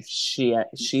like if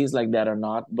she's like that or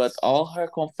not, but all her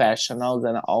confessionals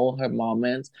and all her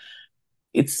moments,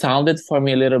 it sounded for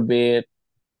me a little bit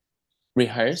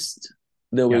rehearsed.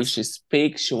 The way Yes, she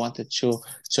speaks, she wanted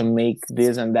to make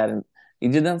this and that, and it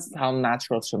didn't sound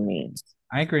natural to me.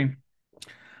 I agree.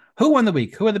 Who won the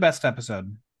week? Who had the best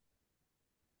episode?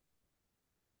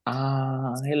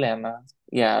 Helena.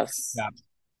 Yes. Yeah.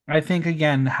 I think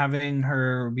again, having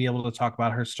her be able to talk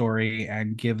about her story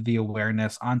and give the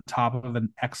awareness on top of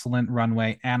an excellent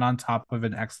runway and on top of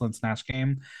an excellent snatch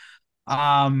game.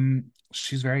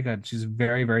 She's very good. She's a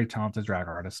very, very talented drag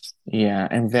artist. Yeah,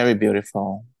 and very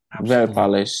beautiful. Very Absolutely.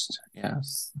 polished.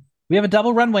 Yes. We have a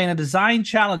double runway and a design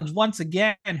challenge once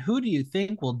again. Who do you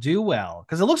think will do well?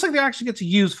 Because it looks like they actually get to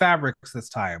use fabrics this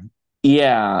time.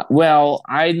 Yeah, well,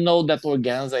 I know that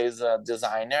Organza is a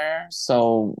designer,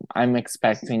 so I'm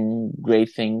expecting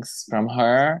great things from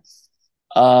her.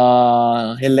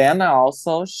 Helena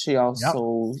also, she Yep.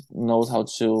 also knows how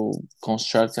to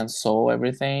construct and sew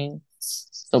everything.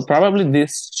 So probably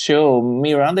this show,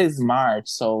 Miranda is smart,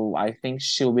 so I think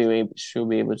she'll be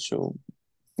able to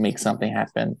make something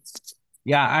happen.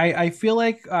 Yeah, I feel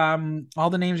like all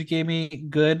the names you gave me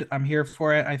good. I'm here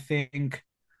for it. I think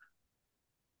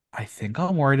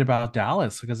I'm worried about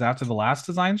Dallas because after the last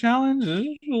design challenge,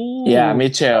 Yeah, ooh, me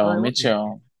not too, really me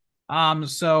looking. too.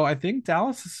 So I think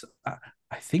Dallas is.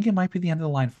 I think it might be the end of the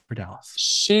line for Dallas.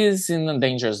 She's in the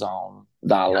danger zone, Yeah.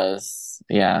 Dallas.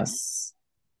 Yes.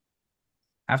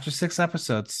 After 6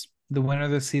 episodes, the winner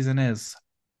of this season is.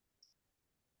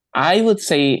 I would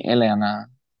say Elena.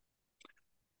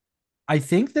 I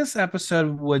think this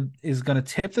episode would is going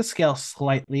to tip the scale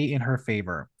slightly in her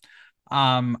favor.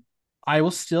 Um, I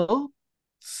will still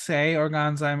say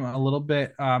Organza. I'm a little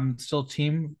bit still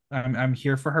team. I'm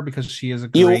here for her because she is a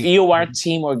great. You are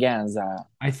Team Organza.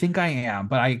 I think I am,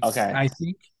 but Okay. I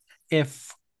think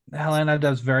if Helena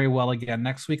does very well again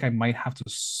next week, I might have to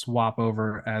swap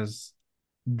over as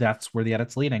that's where the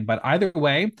edit's leading. But either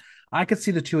way, I could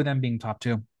see the two of them being top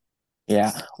two.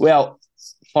 Yeah. Well,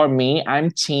 for me,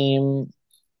 I'm team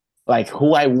like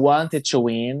who I wanted to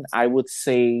win. I would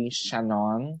say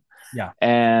Shannon Yeah.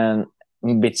 and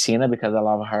Bettina because I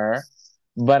love her.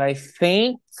 But I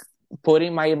think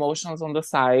putting my emotions on the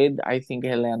side, I think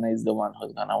Helena is the one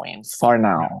who's gonna win for Yeah.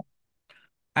 now.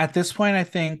 At this point, I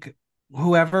think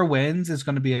whoever wins is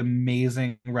going to be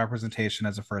amazing representation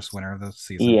as a first winner of the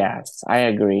season. Yes, I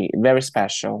agree. Very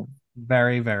special.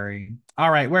 Very, very. All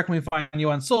right. Where can we find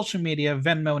you on social media,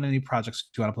 Venmo, and any projects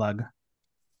you want to plug?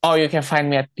 Oh, you can find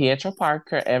me at Pietra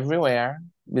Parker everywhere,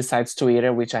 besides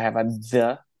Twitter, which I have a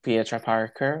the Pietra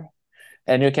Parker.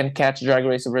 And you can catch Drag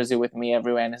Race Brazil with me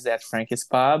every Wednesday at Frankie's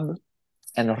Pub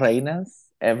and Reina's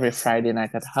every Friday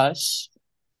night at Hush,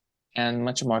 and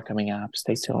much more coming up.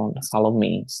 Stay tuned. Follow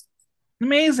me.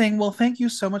 Amazing. Well, thank you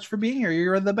so much for being here.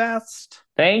 You're the best.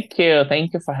 Thank you.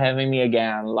 Thank you for having me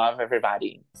again. Love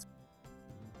everybody.